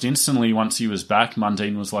almost instantly, once he was back,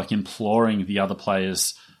 Mundine was, like, imploring the other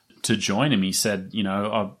players to join him. He said,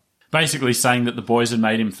 basically saying that the boys had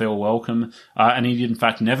made him feel welcome, and he, in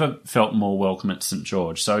fact, never felt more welcome at St.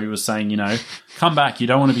 George. So he was saying, come back. You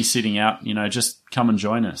don't want to be sitting out. Just come and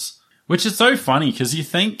join us. Which is so funny, because you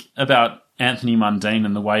think about Anthony Mundine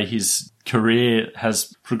and the way his career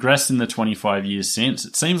has progressed in the 25 years since.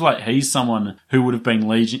 It seems like he's someone who would have been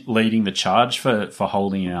leading the charge for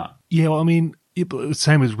holding out. Yeah, well,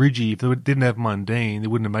 same as Ridgie. If they didn't have Mundine, they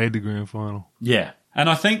wouldn't have made the grand final. Yeah, And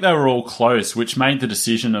I think they were all close, which made the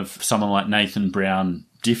decision of someone like Nathan Brown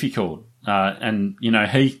difficult. And, you know,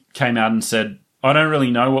 he came out and said, I don't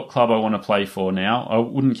really know what club I want to play for now. I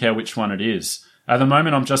wouldn't care which one it is. At the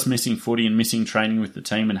moment, I'm just missing footy and missing training with the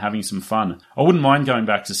team and having some fun. I wouldn't mind going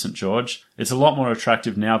back to St George. It's a lot more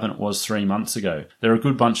attractive now than it was 3 months ago. They're a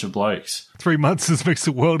good bunch of blokes. 3 months makes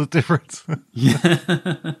a world of difference. Yeah.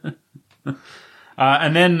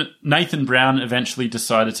 And then Nathan Brown eventually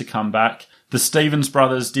decided to come back. The Stevens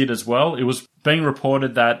brothers did as well. It was being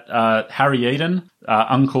reported that Harry Eden,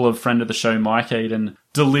 uncle of friend of the show Mike Eden,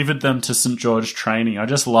 delivered them to St George training. I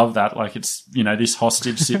just love that. Like, it's, you know, this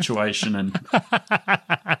hostage situation and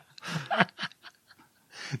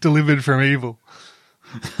delivered from evil.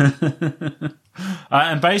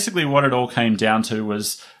 And basically what it all came down to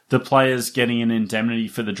was the players getting an indemnity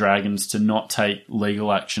for the Dragons to not take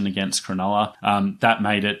legal action against Cronulla. That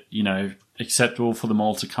made it, you know, acceptable for them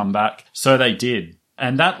all to come back. So they did.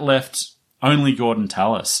 And that left only Gordon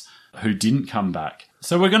Tallis, who didn't come back.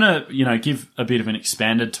 So we're going to, you know, give a bit of an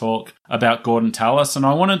expanded talk about Gordon Tallis. And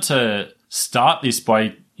I wanted to start this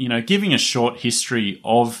by, you know, giving a short history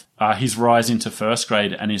of his rise into first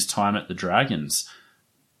grade and his time at the Dragons.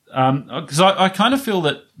 Because I kind of feel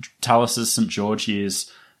that Tallis's St George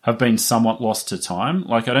years have been somewhat lost to time.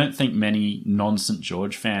 Like, I don't think many non-St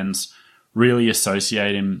George fans really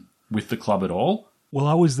associate him with the club at all. Well,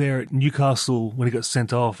 I was there at Newcastle when he got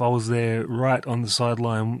sent off. I was there right on the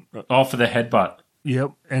sideline. Oh, for the headbutt.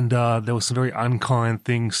 Yep, and there were some very unkind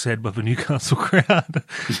things said by the Newcastle crowd.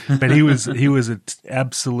 But he was an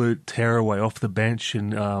absolute tearaway off the bench,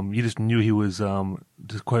 and you just knew he was, to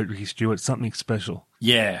quote Ricky Stewart, something special.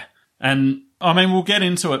 Yeah, and I mean, we'll get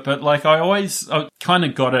into it, but like I kind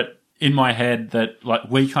of got it in my head that like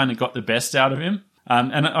we kind of got the best out of him.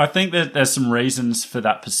 And I think that there's some reasons for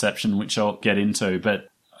that perception, which I'll get into. But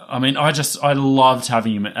I mean, I loved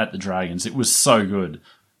having him at the Dragons. It was so good.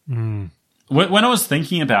 Mm. When I was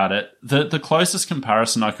thinking about it, the closest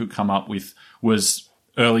comparison I could come up with was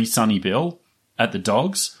early Sonny Bill at the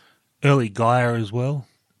Dogs. Early Geyer as well.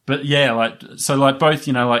 But yeah, like both,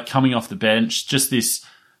 you know, like coming off the bench, just this,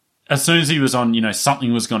 as soon as he was on, you know,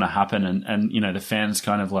 something was going to happen and, you know, the fans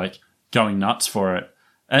kind of like going nuts for it.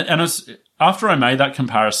 And it was, after I made that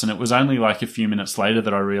comparison, it was only like a few minutes later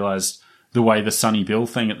that I realised the way the Sonny Bill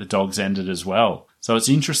thing at the Dogs ended as well. So it's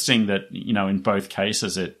interesting that, you know, in both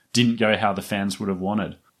cases it didn't go how the fans would have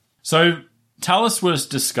wanted. So Tallis was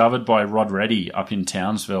discovered by Rod Reddy up in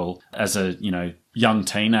Townsville as a, you know, young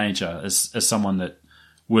teenager, as someone that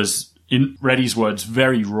was, in Reddy's words,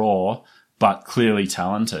 very raw, but clearly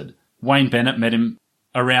talented. Wayne Bennett met him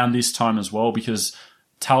around this time as well because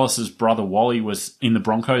Tallis's brother Wally was in the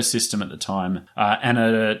Broncos system at the time, and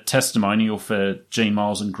a testimonial for Gene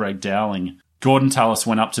Miles and Greg Dowling. Gordon Tallis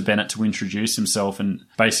went up to Bennett to introduce himself and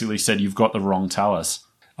basically said, "You've got the wrong Tallis."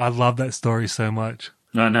 I love that story so much.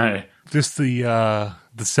 I know. Just the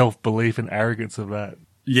self-belief and arrogance of that.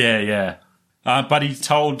 Yeah. But he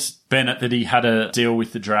told Bennett that he had a deal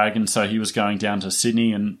with the Dragons, so he was going down to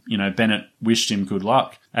Sydney, and, you know, Bennett wished him good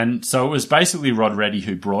luck. And so it was basically Rod Reddy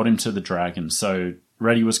who brought him to the Dragons. So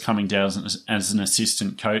Reddy was coming down as an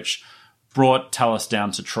assistant coach, brought Tallis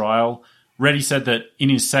down to trial. Reddy said that in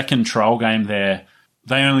his second trial game there,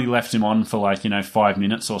 they only left him on for like, you know, 5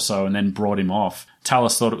 minutes or so and then brought him off.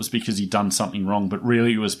 Tallis thought it was because he'd done something wrong, but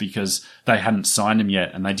really it was because they hadn't signed him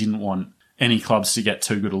yet and they didn't want any clubs to get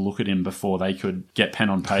too good a look at him before they could get pen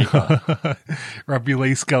on paper. Rugby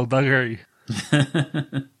league skullduggery.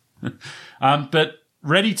 But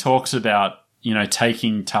Reddy talks about, you know,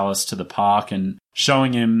 taking Tallis to the park and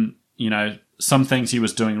showing him, you know, some things he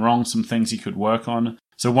was doing wrong, some things he could work on.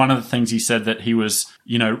 So one of the things he said that he was,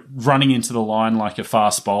 you know, running into the line like a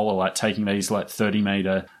fast bowler, like taking these like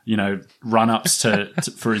 30-meter, you know, run-ups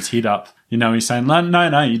for his hit-up. You know, he's saying,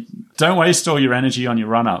 no, you don't waste all your energy on your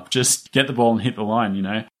run-up. Just get the ball and hit the line, you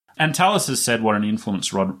know. And Tallis has said what an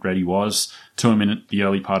influence Rod Reddy was to him in the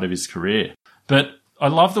early part of his career. But I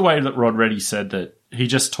love the way that Rod Reddy said that he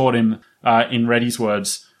just taught him, in Reddy's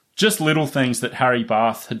words, just little things that Harry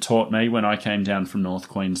Barth had taught me when I came down from North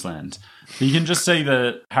Queensland. You can just see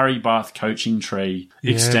the Harry Barth coaching tree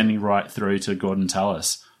extending right through to Gordon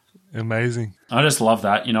Tallis. Amazing. I just love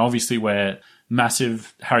that. You know, obviously we're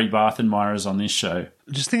massive Harry Barth admirers on this show.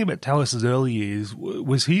 Just thinking about Tallis's early years,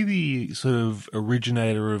 was he the sort of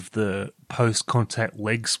originator of the post-contact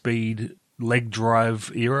leg speed, leg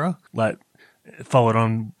drive era? Like, followed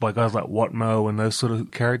on by guys like Watmo and those sort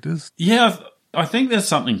of characters? Yeah, I think there's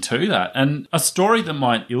something to that. And a story that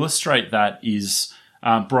might illustrate that is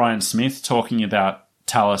Brian Smith talking about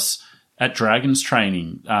Tallis at Dragons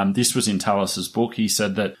training. This was in Tallis's book. He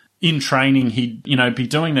said that in training, he'd, be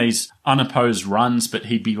doing these unopposed runs, but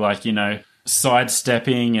he'd be like,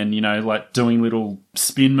 sidestepping and, like doing little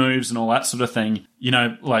spin moves and all that sort of thing,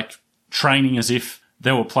 like training as if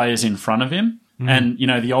there were players in front of him. And,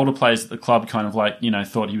 the older players at the club kind of like,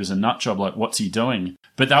 thought he was a nut job, like, what's he doing?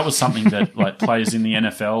 But that was something that like players in the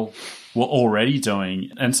NFL were already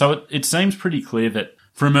doing. And so it seems pretty clear that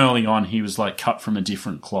from early on, he was like cut from a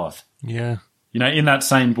different cloth. Yeah. In that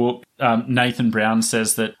same book, Nathan Brown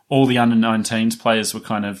says that all the under-19s players were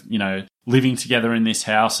kind of, living together in this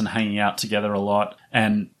house and hanging out together a lot.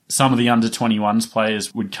 And some of the under-21s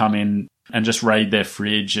players would come in and just raid their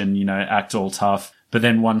fridge and, act all tough. But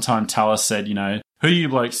then one time Tallis said, who you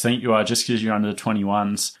blokes think you are just because you're under the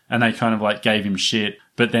 21s? And they kind of like gave him shit.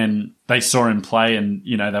 But then they saw him play and,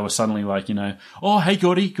 they were suddenly like, oh, hey,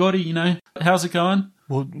 Gordy, how's it going?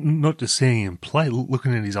 Well, not just seeing him play,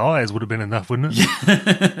 looking in his eyes would have been enough, wouldn't it?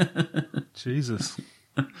 Yeah. Jesus.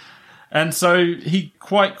 And so he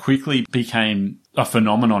quite quickly became a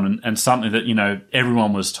phenomenon and something that,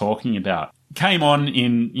 everyone was talking about. Came on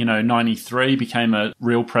in, 93, became a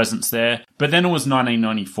real presence there. But then it was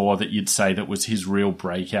 1994 that you'd say that was his real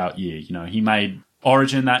breakout year. He made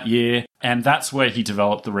Origin that year, and that's where he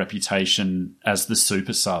developed the reputation as the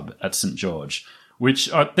super sub at St. George,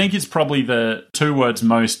 which I think is probably the two words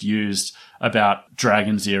most used about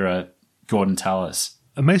Dragons era Gordon Tallis.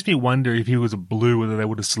 It makes me wonder if he was a Blue, whether they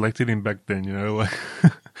would have selected him back then,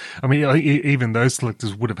 I mean, even those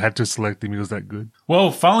selectors would have had to select him. He was that good.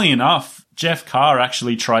 Well, funnily enough, Jeff Carr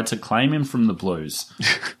actually tried to claim him from the Blues.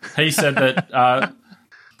 He said that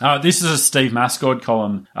this is a Steve Mascord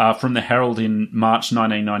column from the Herald in March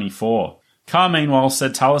 1994. Carr, meanwhile,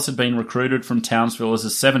 said Tallis had been recruited from Townsville as a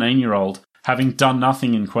 17-year-old, having done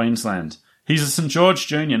nothing in Queensland. He's a St. George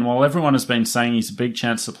junior, and while everyone has been saying he's a big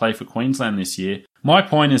chance to play for Queensland this year, my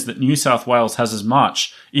point is that New South Wales has as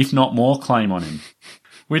much, if not more, claim on him.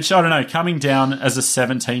 Which, I don't know, coming down as a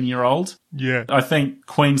 17-year-old, yeah, I think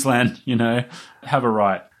Queensland, have a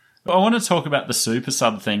right. I want to talk about the super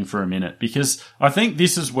sub thing for a minute, because I think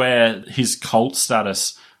this is where his cult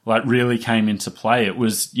status like really came into play. It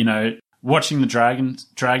was, watching the Dragons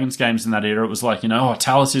games in that era, it was like,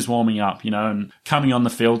 Tallis is warming up, and coming on the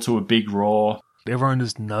field to a big roar. Everyone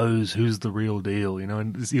just knows who's the real deal,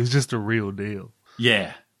 and he was just a real deal.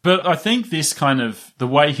 Yeah. But I think this kind of, the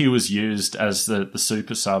way he was used as the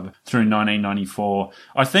super sub through 1994,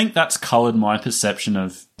 I think that's coloured my perception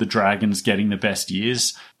of the Dragons getting the best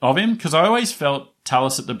years of him, because I always felt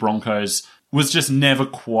Tallis at the Broncos was just never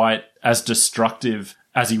quite as destructive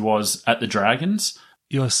as he was at the Dragons.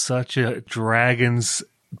 You're such a Dragons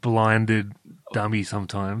blinded dummy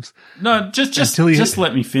sometimes. No, just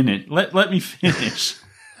let me finish. Let me finish.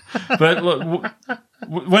 But look,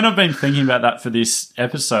 when I've been thinking about that for this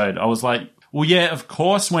episode, I was like, well, yeah, of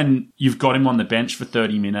course, when you've got him on the bench for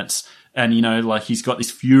 30 minutes and, like he's got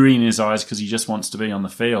this fury in his eyes because he just wants to be on the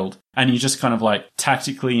field, and you're just kind of like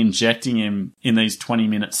tactically injecting him in these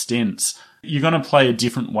 20-minute stints, you're going to play a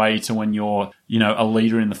different way to when you're, a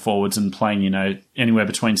leader in the forwards and playing, anywhere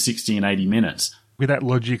between 60 and 80 minutes. With that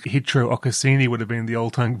logic, Hitro Okasini would have been the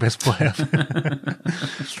all-time best player.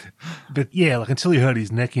 But yeah, like until he hurt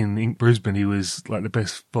his neck in Brisbane, he was like the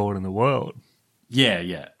best forward in the world.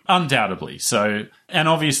 Yeah, undoubtedly. So, and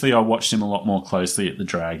obviously I watched him a lot more closely at the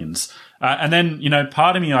Dragons. And then,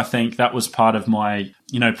 part of me, I think that was part of my,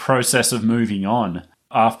 process of moving on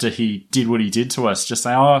after he did what he did to us. Just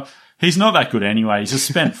say, oh, he's not that good anyway. He's a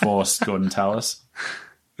spent force, Gordon Tallis.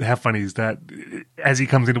 How funny is that? As he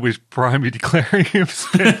comes into his prime, you're declaring him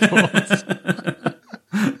spent force.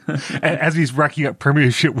 As he's racking up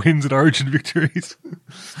premiership wins and Origin victories.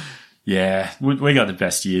 Yeah, we got the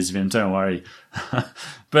best years of him, don't worry.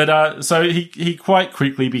 But so he quite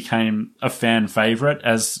quickly became a fan favourite,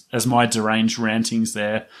 as my deranged rantings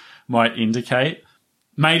there might indicate.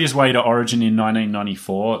 Made his way to Origin in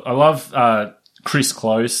 1994. I love Chris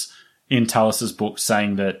Close in Tallis's book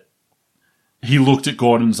saying that he looked at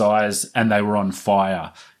Gordon's eyes and they were on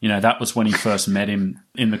fire. That was when he first met him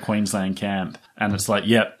in the Queensland camp. And it's like,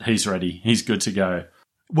 yep, he's ready. He's good to go.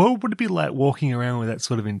 What would it be like walking around with that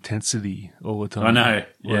sort of intensity all the time? I know,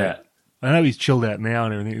 yeah. I know he's chilled out now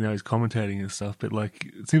and everything, he's commentating and stuff, but like,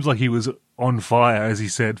 it seems like he was on fire, as he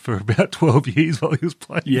said, for about 12 years while he was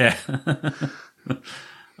playing. Yeah.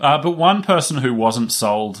 But one person who wasn't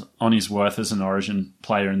sold on his worth as an Origin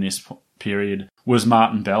player in this period was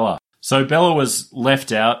Martin Bella. So Bella was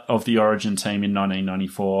left out of the Origin team in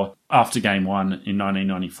 1994 after Game 1 in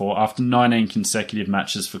 1994, after 19 consecutive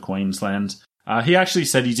matches for Queensland. He actually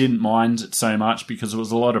said he didn't mind it so much because it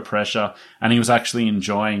was a lot of pressure and he was actually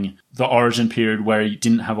enjoying the Origin period where he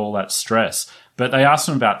didn't have all that stress. But they asked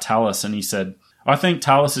him about Tallis and he said, I think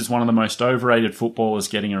Tallis is one of the most overrated footballers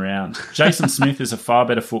getting around. Jason Smith is a far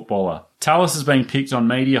better footballer. Tallis is being picked on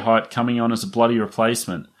media hype coming on as a bloody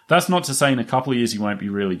replacement. That's not to say in a couple of years he won't be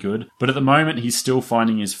really good, but at the moment he's still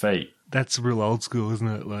finding his feet. That's real old school, isn't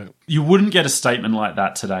it? Like, you wouldn't get a statement like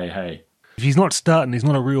that today, hey? If he's not starting, he's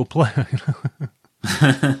not a real player.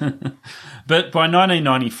 But by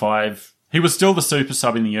 1995, he was still the super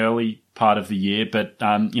sub in the early part of the year, but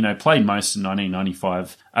played most in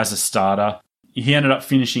 1995 as a starter. He ended up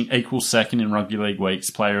finishing equal second in Rugby League Week's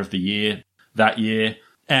Player of the Year that year.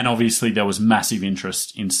 And obviously there was massive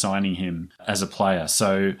interest in signing him as a player.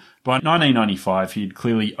 So by 1995, he'd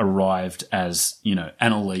clearly arrived as,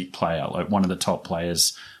 an elite player, like one of the top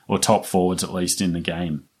players or top forwards, at least in the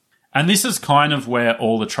game. And this is kind of where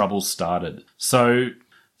all the troubles started. So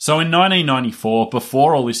in 1994,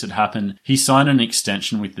 before all this had happened, he signed an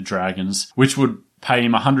extension with the Dragons, which would pay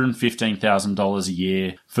him $115,000 a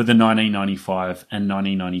year for the 1995 and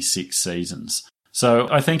 1996 seasons. So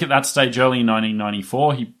I think at that stage, early in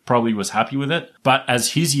 1994, he probably was happy with it. But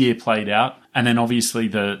as his year played out, and then obviously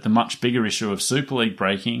the much bigger issue of Super League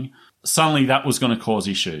breaking, suddenly that was going to cause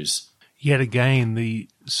issues. Yet again, the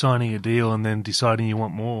signing a deal and then deciding you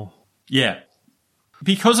want more. Yeah.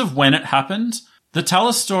 Because of when it happened, the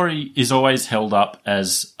Tallis story is always held up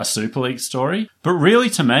as a Super League story. But really,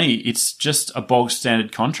 to me, it's just a bog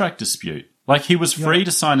standard contract dispute. Like, he was free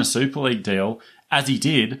to sign a Super League deal, as he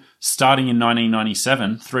did, starting in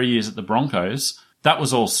 1997, 3 years at the Broncos. That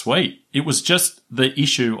was all sweet. It was just the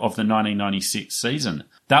issue of the 1996 season.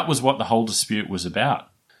 That was what the whole dispute was about.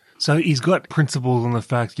 So he's got principles on the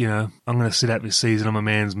fact, I'm going to sit out this season, I'm a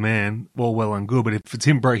man's man, all well and good. But if it's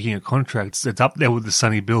him breaking a contract, it's up there with the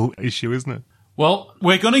Sonny Bill issue, isn't it? Well,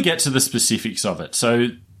 we're going to get to the specifics of it. So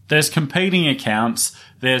there's competing accounts,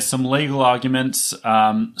 there's some legal arguments.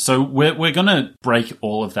 So we're going to break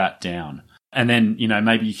all of that down. And then,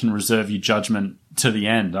 maybe you can reserve your judgment to the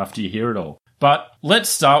end after you hear it all. But let's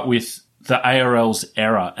start with the ARL's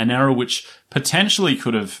error, an error which potentially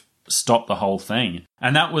could have stopped the whole thing.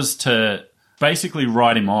 And that was to basically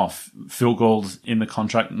write him off, Phil Gould, in the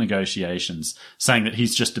contract negotiations, saying that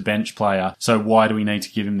he's just a bench player, so why do we need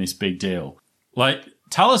to give him this big deal? Like,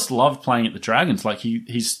 Tallis loved playing at the Dragons. Like,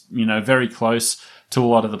 he's very close to a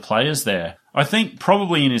lot of the players there. I think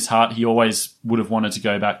probably in his heart he always would have wanted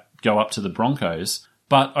to go up to the Broncos.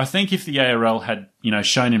 But I think if the ARL had,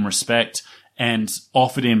 shown him respect and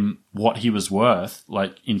offered him what he was worth,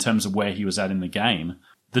 like in terms of where he was at in the game,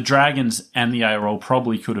 the Dragons and the ARL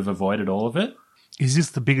probably could have avoided all of it. Is this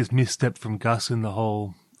the biggest misstep from Gus in the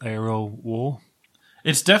whole ARL war?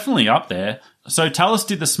 It's definitely up there. So Tallis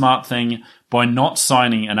did the smart thing by not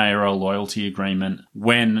signing an ARL loyalty agreement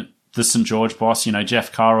when the St. George boss,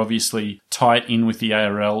 Jeff Carr, obviously tight in with the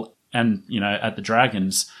ARL and, at the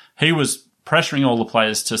Dragons, he was pressuring all the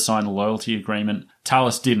players to sign a loyalty agreement.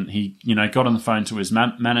 Tallis didn't. He, got on the phone to his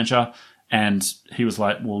manager and he was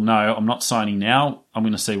like, well, no, I'm not signing now. I'm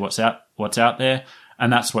going to see what's out there.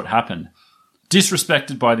 And that's what happened.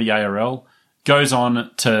 Disrespected by the ARL, goes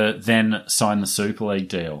on to then sign the Super League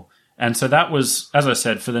deal. And so that was, as I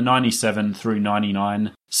said, for the 97 through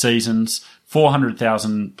 99 seasons,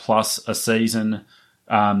 $400,000 plus a season,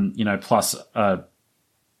 plus a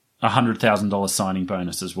 $100,000 signing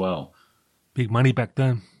bonus as well. Big money back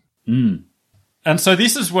then. And so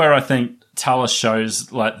this is where I think Tallis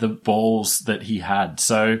shows like the balls that he had.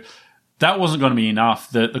 So that wasn't going to be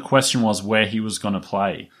enough. The question was where he was going to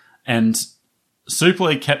play. And Super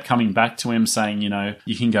League kept coming back to him saying,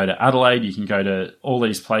 you can go to Adelaide, you can go to all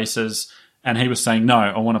these places. And he was saying, no,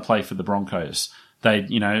 I want to play for the Broncos.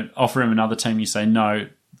 They'd, offer him another team. You say, no,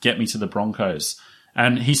 get me to the Broncos.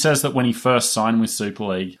 And he says that when he first signed with Super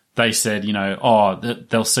League, they said,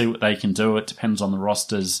 they'll see what they can do. It depends on the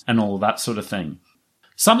rosters and all of that sort of thing.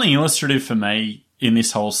 Something illustrative for me in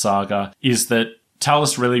this whole saga is that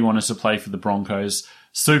Tallis really wanted to play for the Broncos.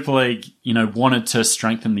 Super League, wanted to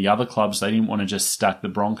strengthen the other clubs. They didn't want to just stack the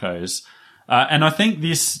Broncos. And I think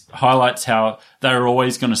this highlights how they're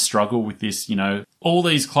always going to struggle with this, all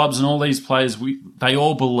these clubs and all these players, they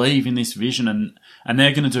all believe in this vision and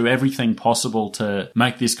they're going to do everything possible to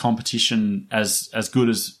make this competition as good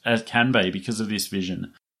as can be because of this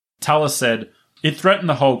vision. Tallis said, it threatened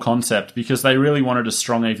the whole concept because they really wanted a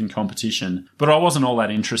strong, even competition, but I wasn't all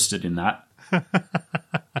that interested in that.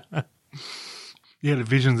 Yeah, the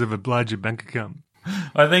visions of a larger bank account.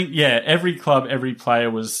 I think, every club, every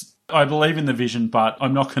player was, I believe in the vision, but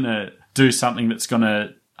I'm not going to do something that's going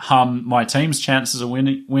to harm my team's chances of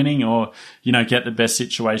winning or, get the best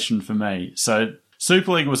situation for me. So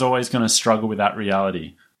Super League was always going to struggle with that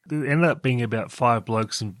reality. It ended up being about 5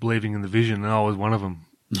 blokes and believing in the vision, and I was one of them.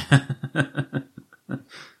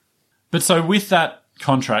 But so with that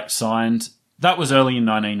contract signed, that was early in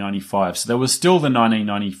 1995. So there was still the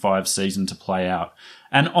 1995 season to play out.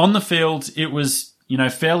 And on the field, it was,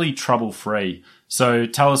 fairly trouble-free. So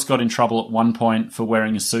Tallis got in trouble at one point for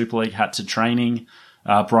wearing a Super League hat to training.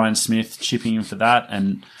 Brian Smith chipping in for that,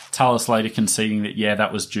 and Tallis later conceding that,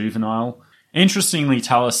 that was juvenile. Interestingly,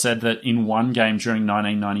 Tallis said that in one game during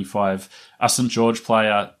 1995, a St. George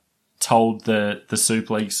player told the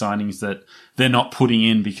Super League signings that they're not putting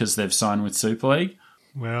in because they've signed with Super League.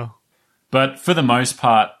 Well, but for the most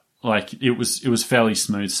part, it was fairly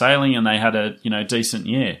smooth sailing, and they had a decent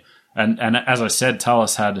year. And as I said,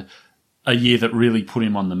 Tallis had a year that really put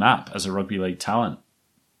him on the map as a rugby league talent.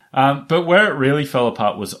 But where it really fell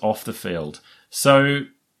apart was off the field. So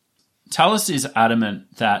Tallis is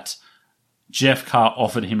adamant that Jeff Carr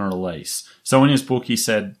offered him a release. So in his book, he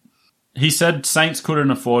said Saints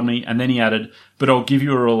couldn't afford me, and then he added, but I'll give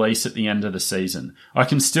you a release at the end of the season. I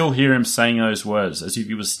can still hear him saying those words as if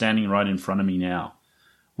he was standing right in front of me now.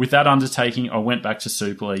 With that undertaking, I went back to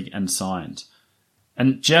Super League and signed.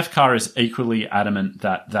 And Jeff Carr is equally adamant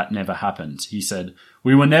that never happened. He said,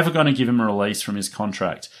 we were never going to give him a release from his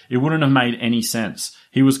contract. It wouldn't have made any sense.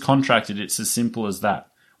 He was contracted. It's as simple as that.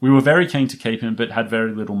 We were very keen to keep him, but had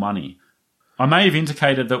very little money. I may have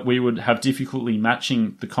indicated that we would have difficulty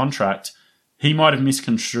matching the contract. He might have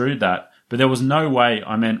misconstrued that, but there was no way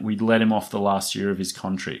I meant we'd let him off the last year of his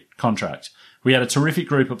contract. We had a terrific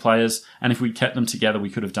group of players, and if we'd kept them together, we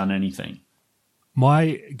could have done anything.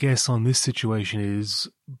 My guess on this situation is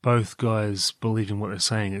both guys believe in what they're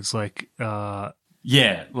saying. It's like... I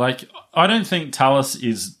don't think Tallis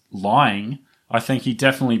is lying. I think he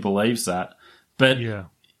definitely believes that. But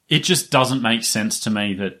it just doesn't make sense to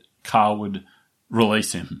me that Carr would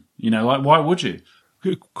release him. Why would you?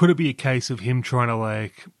 Could it be a case of him trying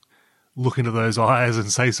to, look into those eyes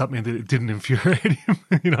and say something that it didn't infuriate him?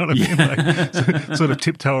 You know what I mean? Yeah. Sort of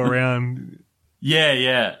tiptoe around.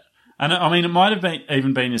 Yeah. And I mean, it might have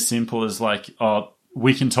even been as simple as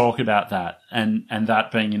we can talk about that. And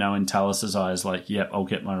that being, in Tallis's eyes, yep, I'll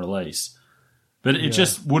get my release. But it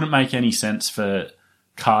just wouldn't make any sense for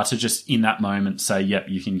Carr to just in that moment say, yep,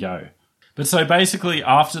 you can go. But so basically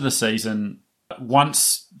after the season,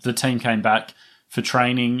 once the team came back for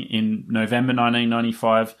training in November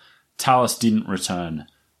 1995, Tallis didn't return.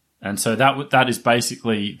 And so that is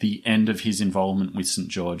basically the end of his involvement with St.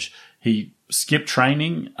 George. He skipped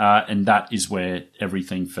training, and that is where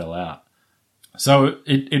everything fell out. So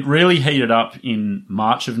it really heated up in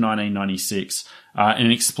March of 1996 in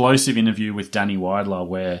an explosive interview with Danny Weidler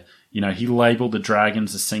where, he labelled the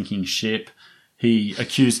Dragons a sinking ship. He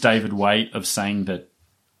accused David Waite of saying that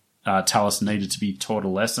Tallis needed to be taught a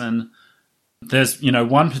lesson. There's,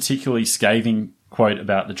 one particularly scathing quote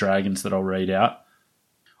about the Dragons that I'll read out.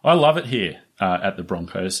 I love it here at the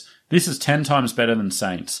Broncos. This is 10 times better than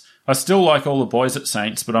Saints. I still like all the boys at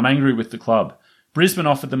Saints, but I'm angry with the club. Brisbane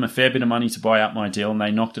offered them a fair bit of money to buy out my deal and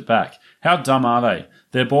they knocked it back. How dumb are they?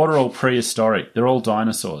 Their board are all prehistoric. They're all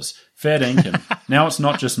dinosaurs. Fair dinkum. Now it's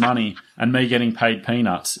not just money and me getting paid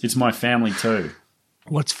peanuts. It's my family too.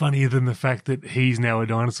 What's funnier than the fact that he's now a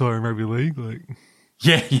dinosaur in rugby league?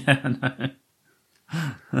 Yeah, I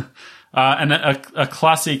know. And a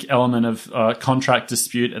classic element of contract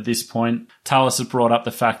dispute at this point, Tallis had brought up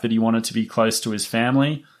the fact that he wanted to be close to his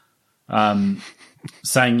family,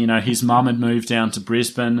 saying, his mum had moved down to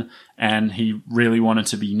Brisbane and he really wanted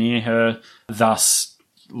to be near her, thus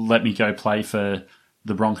let me go play for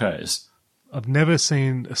the Broncos. I've never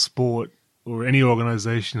seen a sport or any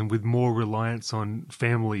organisation with more reliance on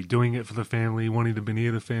family, doing it for the family, wanting to be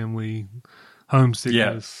near the family,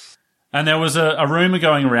 homesickness. Yeah. And there was a rumour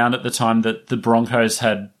going around at the time that the Broncos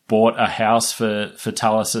had bought a house for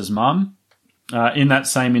Tallis's mum. In that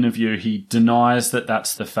same interview, he denies that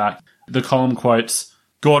that's the fact. The column quotes,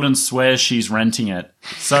 Gordon swears she's renting it.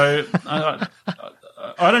 So I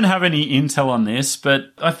don't have any intel on this,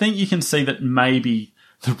 but I think you can see that maybe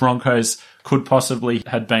the Broncos could possibly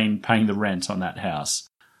had been paying the rent on that house.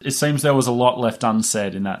 It seems there was a lot left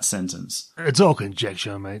unsaid in that sentence. It's all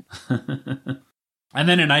conjecture, mate. And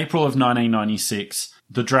then in April of 1996,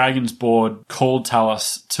 the Dragons board called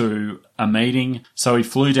Tallis to a meeting, so he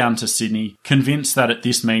flew down to Sydney, convinced that at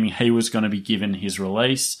this meeting he was going to be given his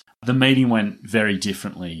release. The meeting went very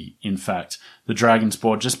differently, in fact. The Dragons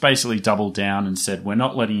board just basically doubled down and said, we're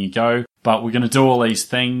not letting you go, but we're going to do all these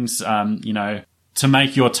things. to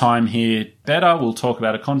make your time here better, we'll talk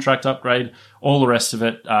about a contract upgrade, all the rest of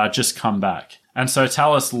it, just come back. And so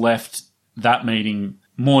Tallis left that meeting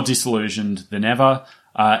more disillusioned than ever,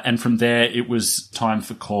 and from there it was time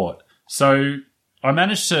for court. So I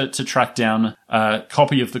managed to track down a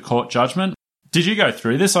copy of the court judgment. Did you go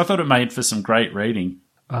through this? I thought it made for some great reading.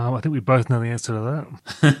 I think we both know the answer to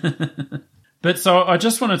that. But so I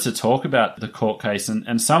just wanted to talk about the court case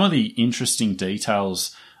and some of the interesting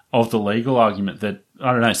details of the legal argument that,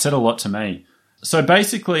 I don't know, said a lot to me. So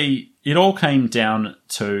basically, it all came down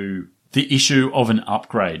to the issue of an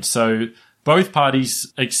upgrade. So both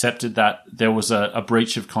parties accepted that there was a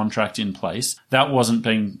breach of contract in place. That wasn't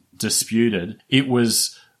being disputed. It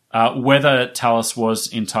was whether Tallis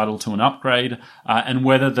was entitled to an upgrade and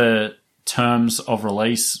whether the terms of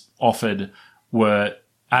release offered were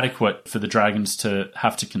adequate for the Dragons to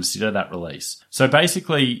have to consider that release. So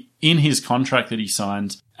basically, in his contract that he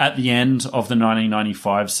signed, at the end of the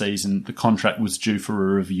 1995 season, the contract was due for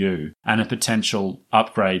a review and a potential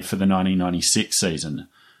upgrade for the 1996 season.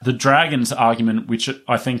 The Dragons' argument, which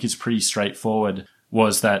I think is pretty straightforward,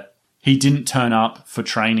 was that he didn't turn up for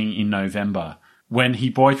training in November. When he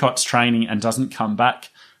boycotts training and doesn't come back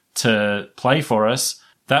to play for us,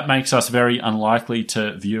 that makes us very unlikely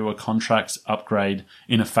to view a contract upgrade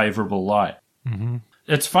in a favourable light. Mm-hmm.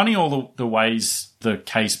 It's funny all the ways the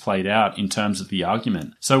case played out in terms of the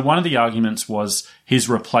argument. So one of the arguments was his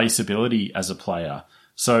replaceability as a player.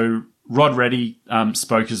 So Rod Reddy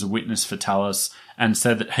spoke as a witness for Tallis and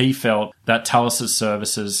said that he felt that Tallis's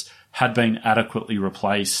services had been adequately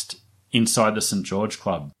replaced inside the St. George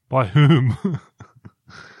Club. By whom?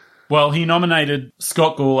 Well, he nominated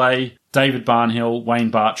Scott Goulet, David Barnhill, Wayne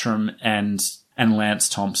Bartram, and Lance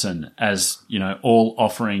Thompson as, you know, all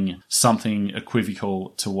offering something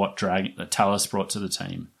equivocal to what Tallis brought to the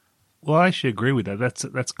team. Well, I actually agree with that.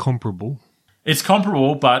 That's comparable. It's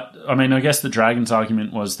comparable, but, I mean, I guess the Dragons'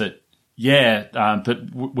 argument was that,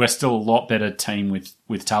 but we're still a lot better team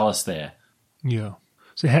with Tallis there. Yeah.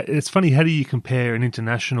 So it's funny, how do you compare an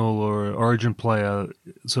international or Origin player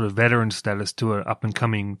sort of veteran status to an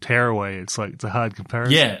up-and-coming tearaway? It's a hard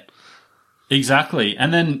comparison. Yeah, exactly.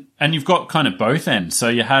 And you've got kind of both ends. So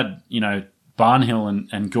you had, you know, Barnhill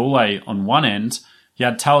and Goulet on one end. You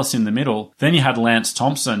had Tallis in the middle. Then you had Lance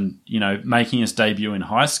Thompson, you know, making his debut in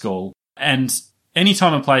high school. And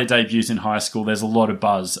anytime a player debuts in high school, there's a lot of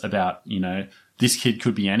buzz about, you know, this kid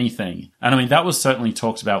could be anything. And I mean, that was certainly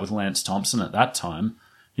talked about with Lance Thompson at that time.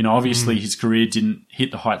 You know, obviously his career didn't hit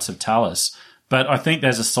the heights of Tallis, but I think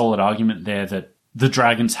there's a solid argument there that the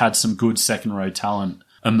Dragons had some good second-row talent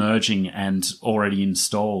emerging and already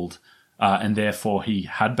installed, and therefore he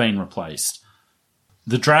had been replaced.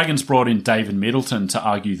 The Dragons brought in David Middleton to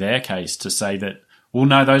argue their case, to say that, well,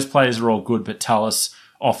 no, those players are all good, but Tallis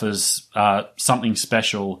offers something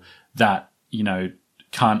special that, you know,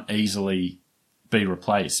 can't easily be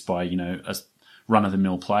replaced by, you know, a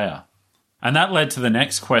run-of-the-mill player. And that led to the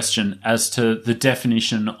next question as to the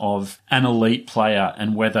definition of an elite player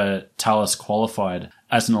and whether Tallis qualified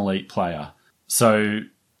as an elite player. So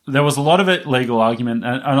there was a lot of legal argument,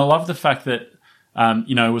 and I love the fact that,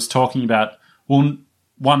 you know, it was talking about, well,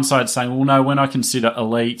 one side saying, well, no, when I consider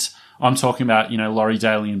elite, I'm talking about, you know, Laurie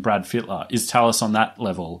Daly and Brad Fittler. Is Tallis on that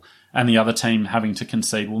level? And the other team having to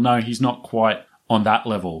concede, well, no, he's not quite on that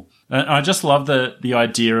level. And I just love the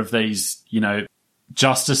idea of these, you know,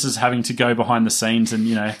 justices having to go behind the scenes and,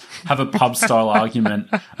 you know, have a pub-style argument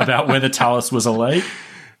about whether Tallis was elite.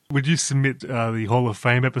 Would you submit the Hall of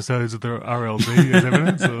Fame episodes of the RLD as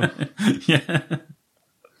evidence? Or? Yeah.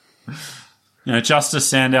 You know, Justice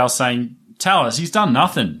Sandow saying, Tallis, he's done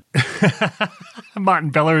nothing.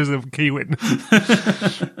 Martin Bella is a key witness.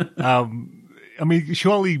 I mean,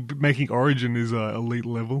 surely making Origin is elite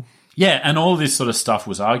level. Yeah, and all this sort of stuff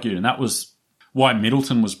was argued, and that was why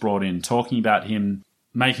Middleton was brought in, talking about him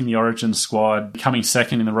making the Origin squad, coming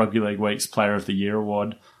second in the Rugby League Week's Player of the Year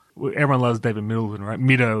award. Well, everyone loves David Middleton, right?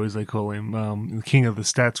 Middo, as they call him, the king of the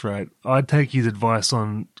stats, right? I'd take his advice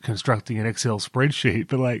on constructing an Excel spreadsheet,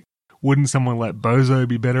 but, like, wouldn't someone like Bozo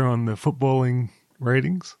be better on the footballing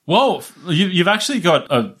ratings? Well, you've actually got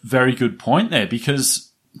a very good point there,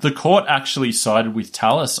 because the court actually sided with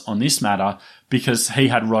Tallis on this matter because he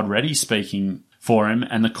had Rod Reddy speaking for him,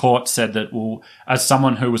 and the court said that, well, as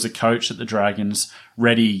someone who was a coach at the Dragons,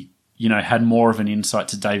 Reddy, you know, had more of an insight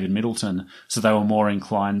to David Middleton, so they were more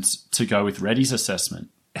inclined to go with Reddy's assessment.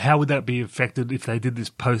 How would that be affected if they did this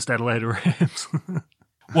post-Adelaide Rams?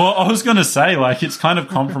 Well, I was going to say, like, it's kind of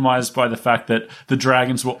compromised by the fact that the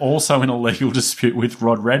Dragons were also in a legal dispute with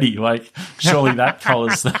Rod Reddy. Like, surely that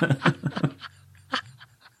colours the...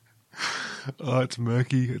 Oh, it's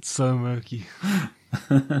murky. It's so murky.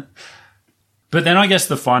 But then I guess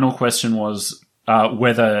the final question was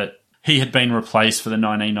whether he had been replaced for the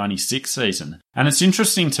 1996 season. And it's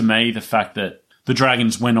interesting to me the fact that the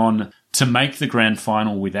Dragons went on to make the grand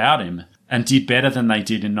final without him and did better than they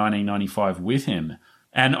did in 1995 with him.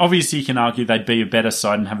 And obviously you can argue they'd be a better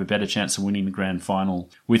side and have a better chance of winning the grand final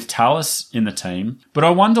with Tallis in the team. But I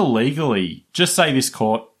wonder legally, just say this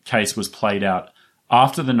court case was played out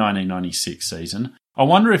after the 1996 season, I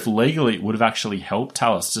wonder if legally it would have actually helped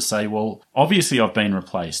Tallis to say, well, obviously I've been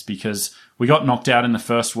replaced because we got knocked out in the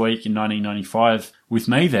first week in 1995 with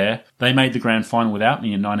me there. They made the grand final without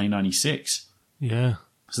me in 1996. Yeah.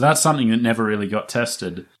 So that's something that never really got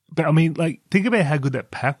tested. But, I mean, like, think about how good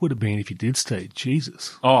that pack would have been if you did stay.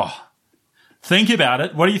 Jesus. Oh, think about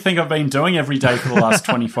it. What do you think I've been doing every day for the last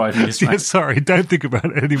 25 years, mate? Yeah, sorry, don't think about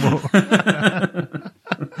it anymore.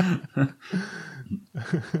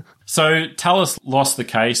 So Tallis lost the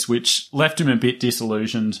case, which left him a bit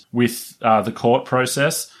disillusioned with the court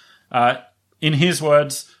process. In his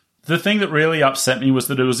words, the thing that really upset me was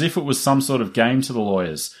that it was as if it was some sort of game to the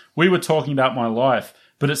lawyers. We were talking about my life,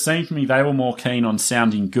 but it seemed to me they were more keen on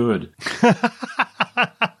sounding good.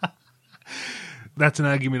 That's an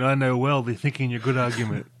argument I know well. They're thinking a good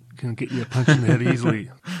argument can get you a punch in the head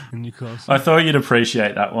easily in Newcastle. I thought you'd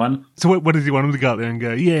appreciate that one. So what does he want him to go out there and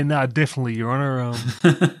go, yeah, no, definitely, Your Honour.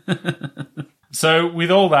 So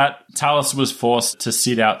with all that, Tallis was forced to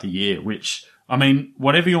sit out the year, which, I mean,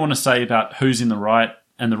 whatever you want to say about who's in the right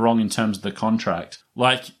and the wrong in terms of the contract,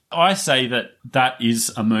 like, I say that that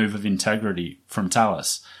is a move of integrity from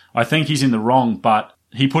Tallis. I think he's in the wrong, but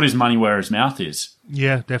he put his money where his mouth is.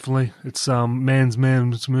 Yeah, definitely. It's man's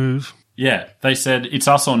move. Yeah, they said, it's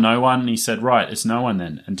us or no one, and he said, right, it's no one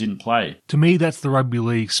then, and didn't play. To me, that's the rugby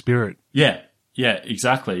league spirit. Yeah,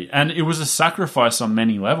 exactly. And it was a sacrifice on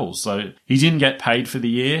many levels. So he didn't get paid for the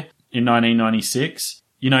year in 1996.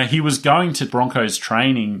 You know, he was going to Broncos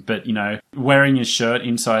training, but, you know, wearing his shirt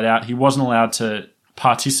inside out, he wasn't allowed to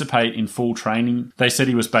participate in full training. They said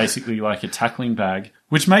he was basically like a tackling bag,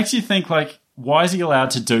 which makes you think, like, why is he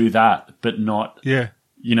allowed to do that but not,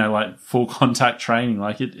 you know, like full contact training?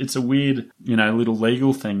 Like, it's a weird, you know, little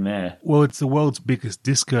legal thing there. Well, it's the world's biggest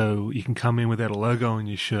disco. You can come in without a logo on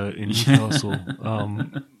your shirt in Newcastle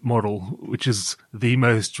model, which is the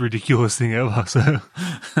most ridiculous thing ever. So,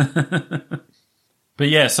 but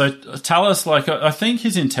yeah, so Tallis, like, I think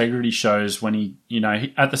his integrity shows when he, you know,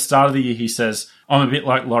 at the start of the year, he says, I'm a bit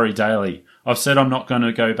like Laurie Daly. I've said I'm not going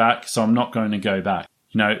to go back, so I'm not going to go back.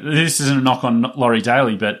 You know, this isn't a knock on Laurie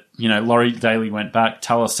Daly, but, you know, Laurie Daly went back.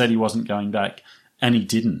 Tallis said he wasn't going back, and he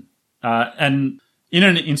didn't. And in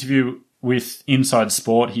an interview with Inside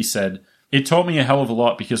Sport, he said, it taught me a hell of a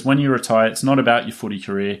lot because when you retire, it's not about your footy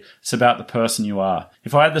career. It's about the person you are.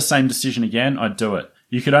 If I had the same decision again, I'd do it.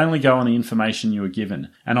 You could only go on the information you were given.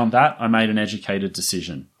 And on that, I made an educated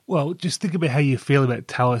decision. Well, just think about how you feel about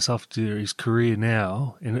Tallis after his career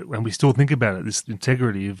now, and we still think about it, this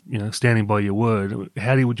integrity of, you know, standing by your word.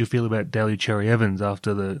 How would you feel about Daly Cherry Evans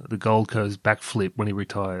after the Gold Coast backflip when he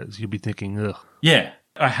retires? You'd be thinking, ugh. Yeah,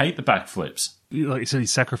 I hate the backflips. Like you said, he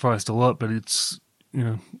sacrificed a lot, but it's, you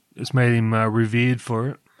know, it's made him revered for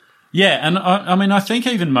it. Yeah, and I mean, I think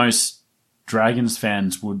even most Dragons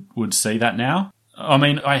fans would see that now. I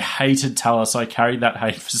mean, I hated Tallis. I carried that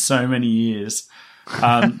hate for so many years.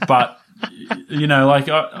 But, you know, like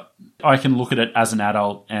I can look at it as an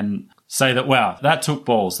adult and say that, wow, that took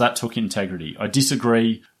balls, that took integrity. I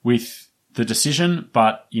disagree with the decision,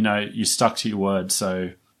 but, you know, you stuck to your word.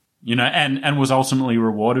 So, you know, and was ultimately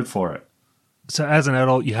rewarded for it. So as an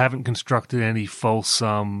adult, you haven't constructed any false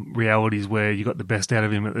realities where you got the best out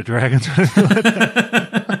of him at the Dragons?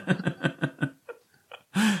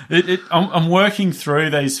 I'm working through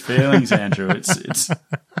these feelings, Andrew.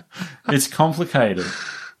 It's complicated.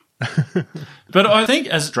 But I think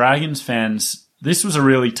as Dragons fans, this was a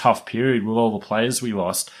really tough period with all the players we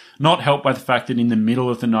lost, not helped by the fact that in the middle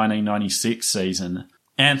of the 1996 season,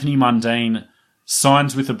 Anthony Mundine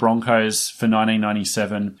signs with the Broncos for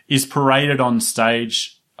 1997, is paraded on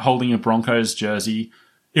stage holding a Broncos jersey.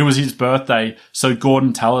 It was his birthday, so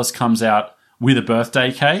Gordon Tallis comes out with a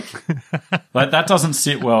birthday cake. Like, that doesn't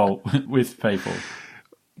sit well with people.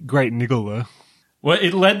 Great niggle, though. Well,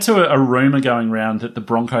 it led to a rumour going around that the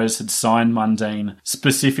Broncos had signed Mundine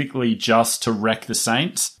specifically just to wreck the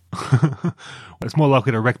Saints. It's more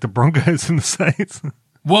likely to wreck the Broncos than the Saints.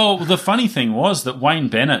 Well, the funny thing was that Wayne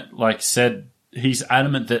Bennett, said he's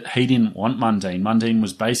adamant that he didn't want Mundine. Mundine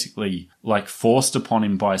was basically, forced upon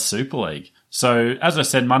him by Super League. So, as I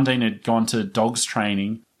said, Mundine had gone to Dogs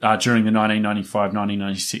training during the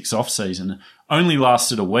 1995-1996 off-season, only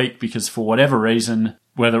lasted a week because for whatever reason,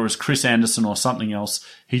 whether it was Chris Anderson or something else,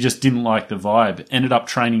 he just didn't like the vibe. Ended up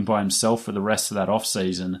training by himself for the rest of that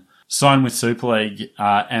off-season. Signed with Super League,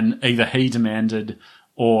 and either he demanded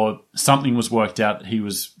or something was worked out that he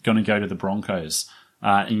was going to go to the Broncos.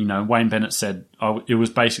 And, Wayne Bennett said, it was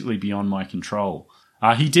basically beyond my control.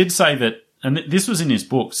 He did say that, and this was in his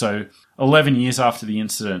book, so 11 years after the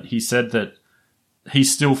incident, he said that he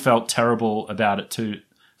still felt terrible about it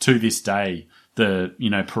to this day, the,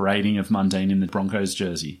 parading of Mundine in the Broncos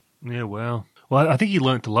jersey. Yeah, wow. Well, I think he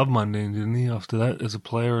learnt to love Mundine, didn't he, after that, as a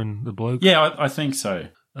player and the bloke? Yeah, I think so.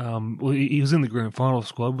 Well, he was in the grand final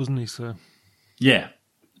squad, wasn't he? So, yeah.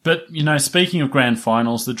 But, speaking of grand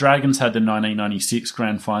finals, the Dragons had the 1996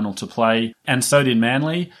 grand final to play, and so did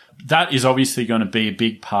Manly. That is obviously going to be a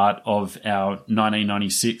big part of our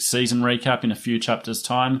 1996 season recap in a few chapters'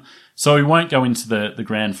 time. So we won't go into the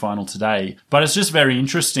grand final today. But it's just very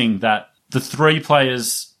interesting that the three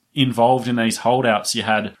players involved in these holdouts, you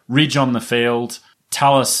had Ridge on the field,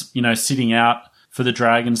 Tallis, sitting out for the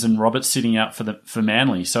Dragons, and Roberts sitting out for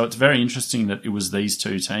Manly. So it's very interesting that it was these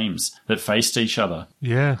two teams that faced each other.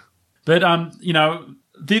 Yeah. But,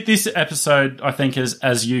 this episode, I think,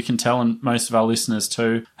 as you can tell, and most of our listeners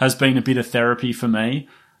too, has been a bit of therapy for me.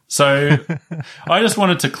 So I just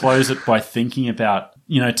wanted to close it by thinking about,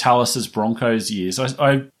 Tallis's Broncos years.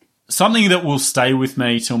 Something that will stay with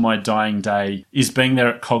me till my dying day is being there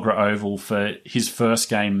at Kogarah Oval for his first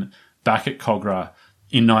game back at Kogarah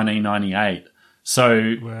in 1998.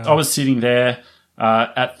 So wow. I was sitting there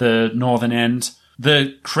at the northern end.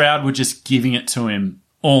 The crowd were just giving it to him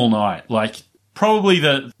all night. Like, probably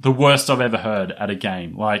the worst I've ever heard at a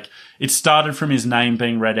game. Like, it started from his name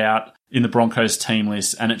being read out in the Broncos team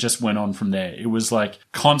list, and it just went on from there. It was like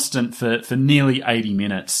constant for nearly 80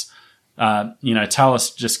 minutes.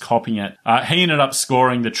 Tallis just copying it. He ended up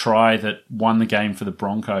scoring the try that won the game for the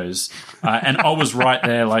Broncos. And I was right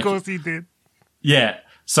there. Like, of course he did. Yeah.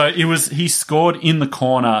 So he scored in the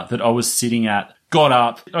corner that I was sitting at, got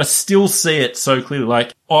up. I still see it so clearly.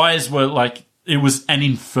 Like, eyes were like, it was an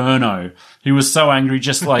inferno. He was so angry,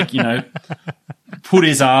 just like, put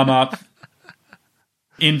his arm up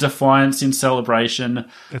in defiance, in celebration.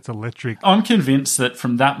 That's electric. I'm convinced that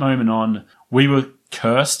from that moment on, we were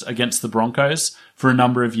cursed against the Broncos for a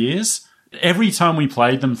number of years. Every time we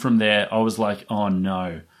played them from there, I was like, oh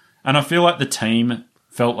no. And I feel like the team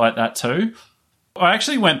felt like that too. I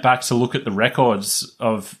actually went back to look at the records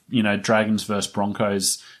of, Dragons versus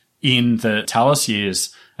Broncos in the Tallis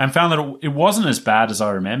years and found that it wasn't as bad as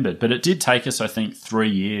I remembered, but it did take us, I think, 3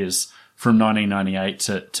 years from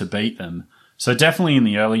 1998 to beat them. So definitely in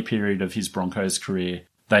the early period of his Broncos career,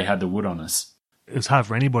 they had the wood on us. It was hard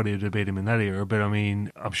for anybody to beat him in that era, but I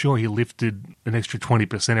mean, I'm sure he lifted an extra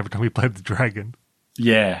 20% every time he played the Dragon.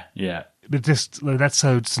 Yeah, yeah. But that's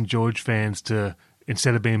so St. George fans to,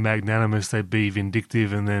 instead of being magnanimous, they'd be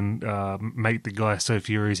vindictive and then make the guy so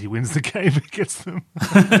furious he wins the game against them.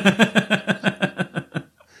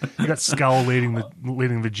 You got Skull leading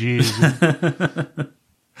the jeers.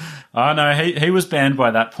 Oh, no, he was banned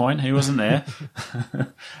by that point. He wasn't there.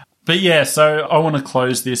 But yeah, so I want to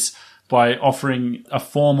close this by offering a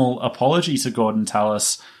formal apology to Gordon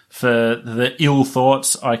Tallis for the ill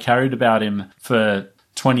thoughts I carried about him for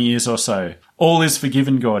 20 years or so. All is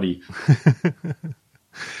forgiven, Gordy.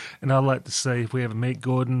 And I'd like to say, if we ever meet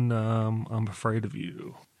Gordon, I'm afraid of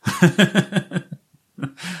you.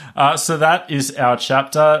 So that is our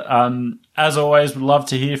chapter. As always, we'd love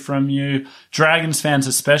to hear from you, Dragons fans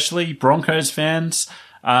especially, Broncos fans.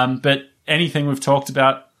 But anything we've talked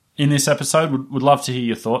about in this episode, would love to hear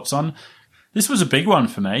your thoughts on. This was a big one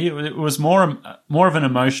for me. It was more of an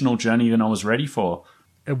emotional journey than I was ready for.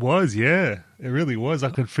 It was, yeah. It really was. I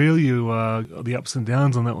could feel you, the ups and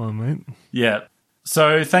downs on that one, mate. Yeah.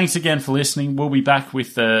 So thanks again for listening. We'll be back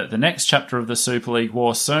with the next chapter of the Super League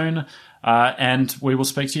War soon, and we will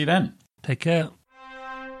speak to you then. Take care.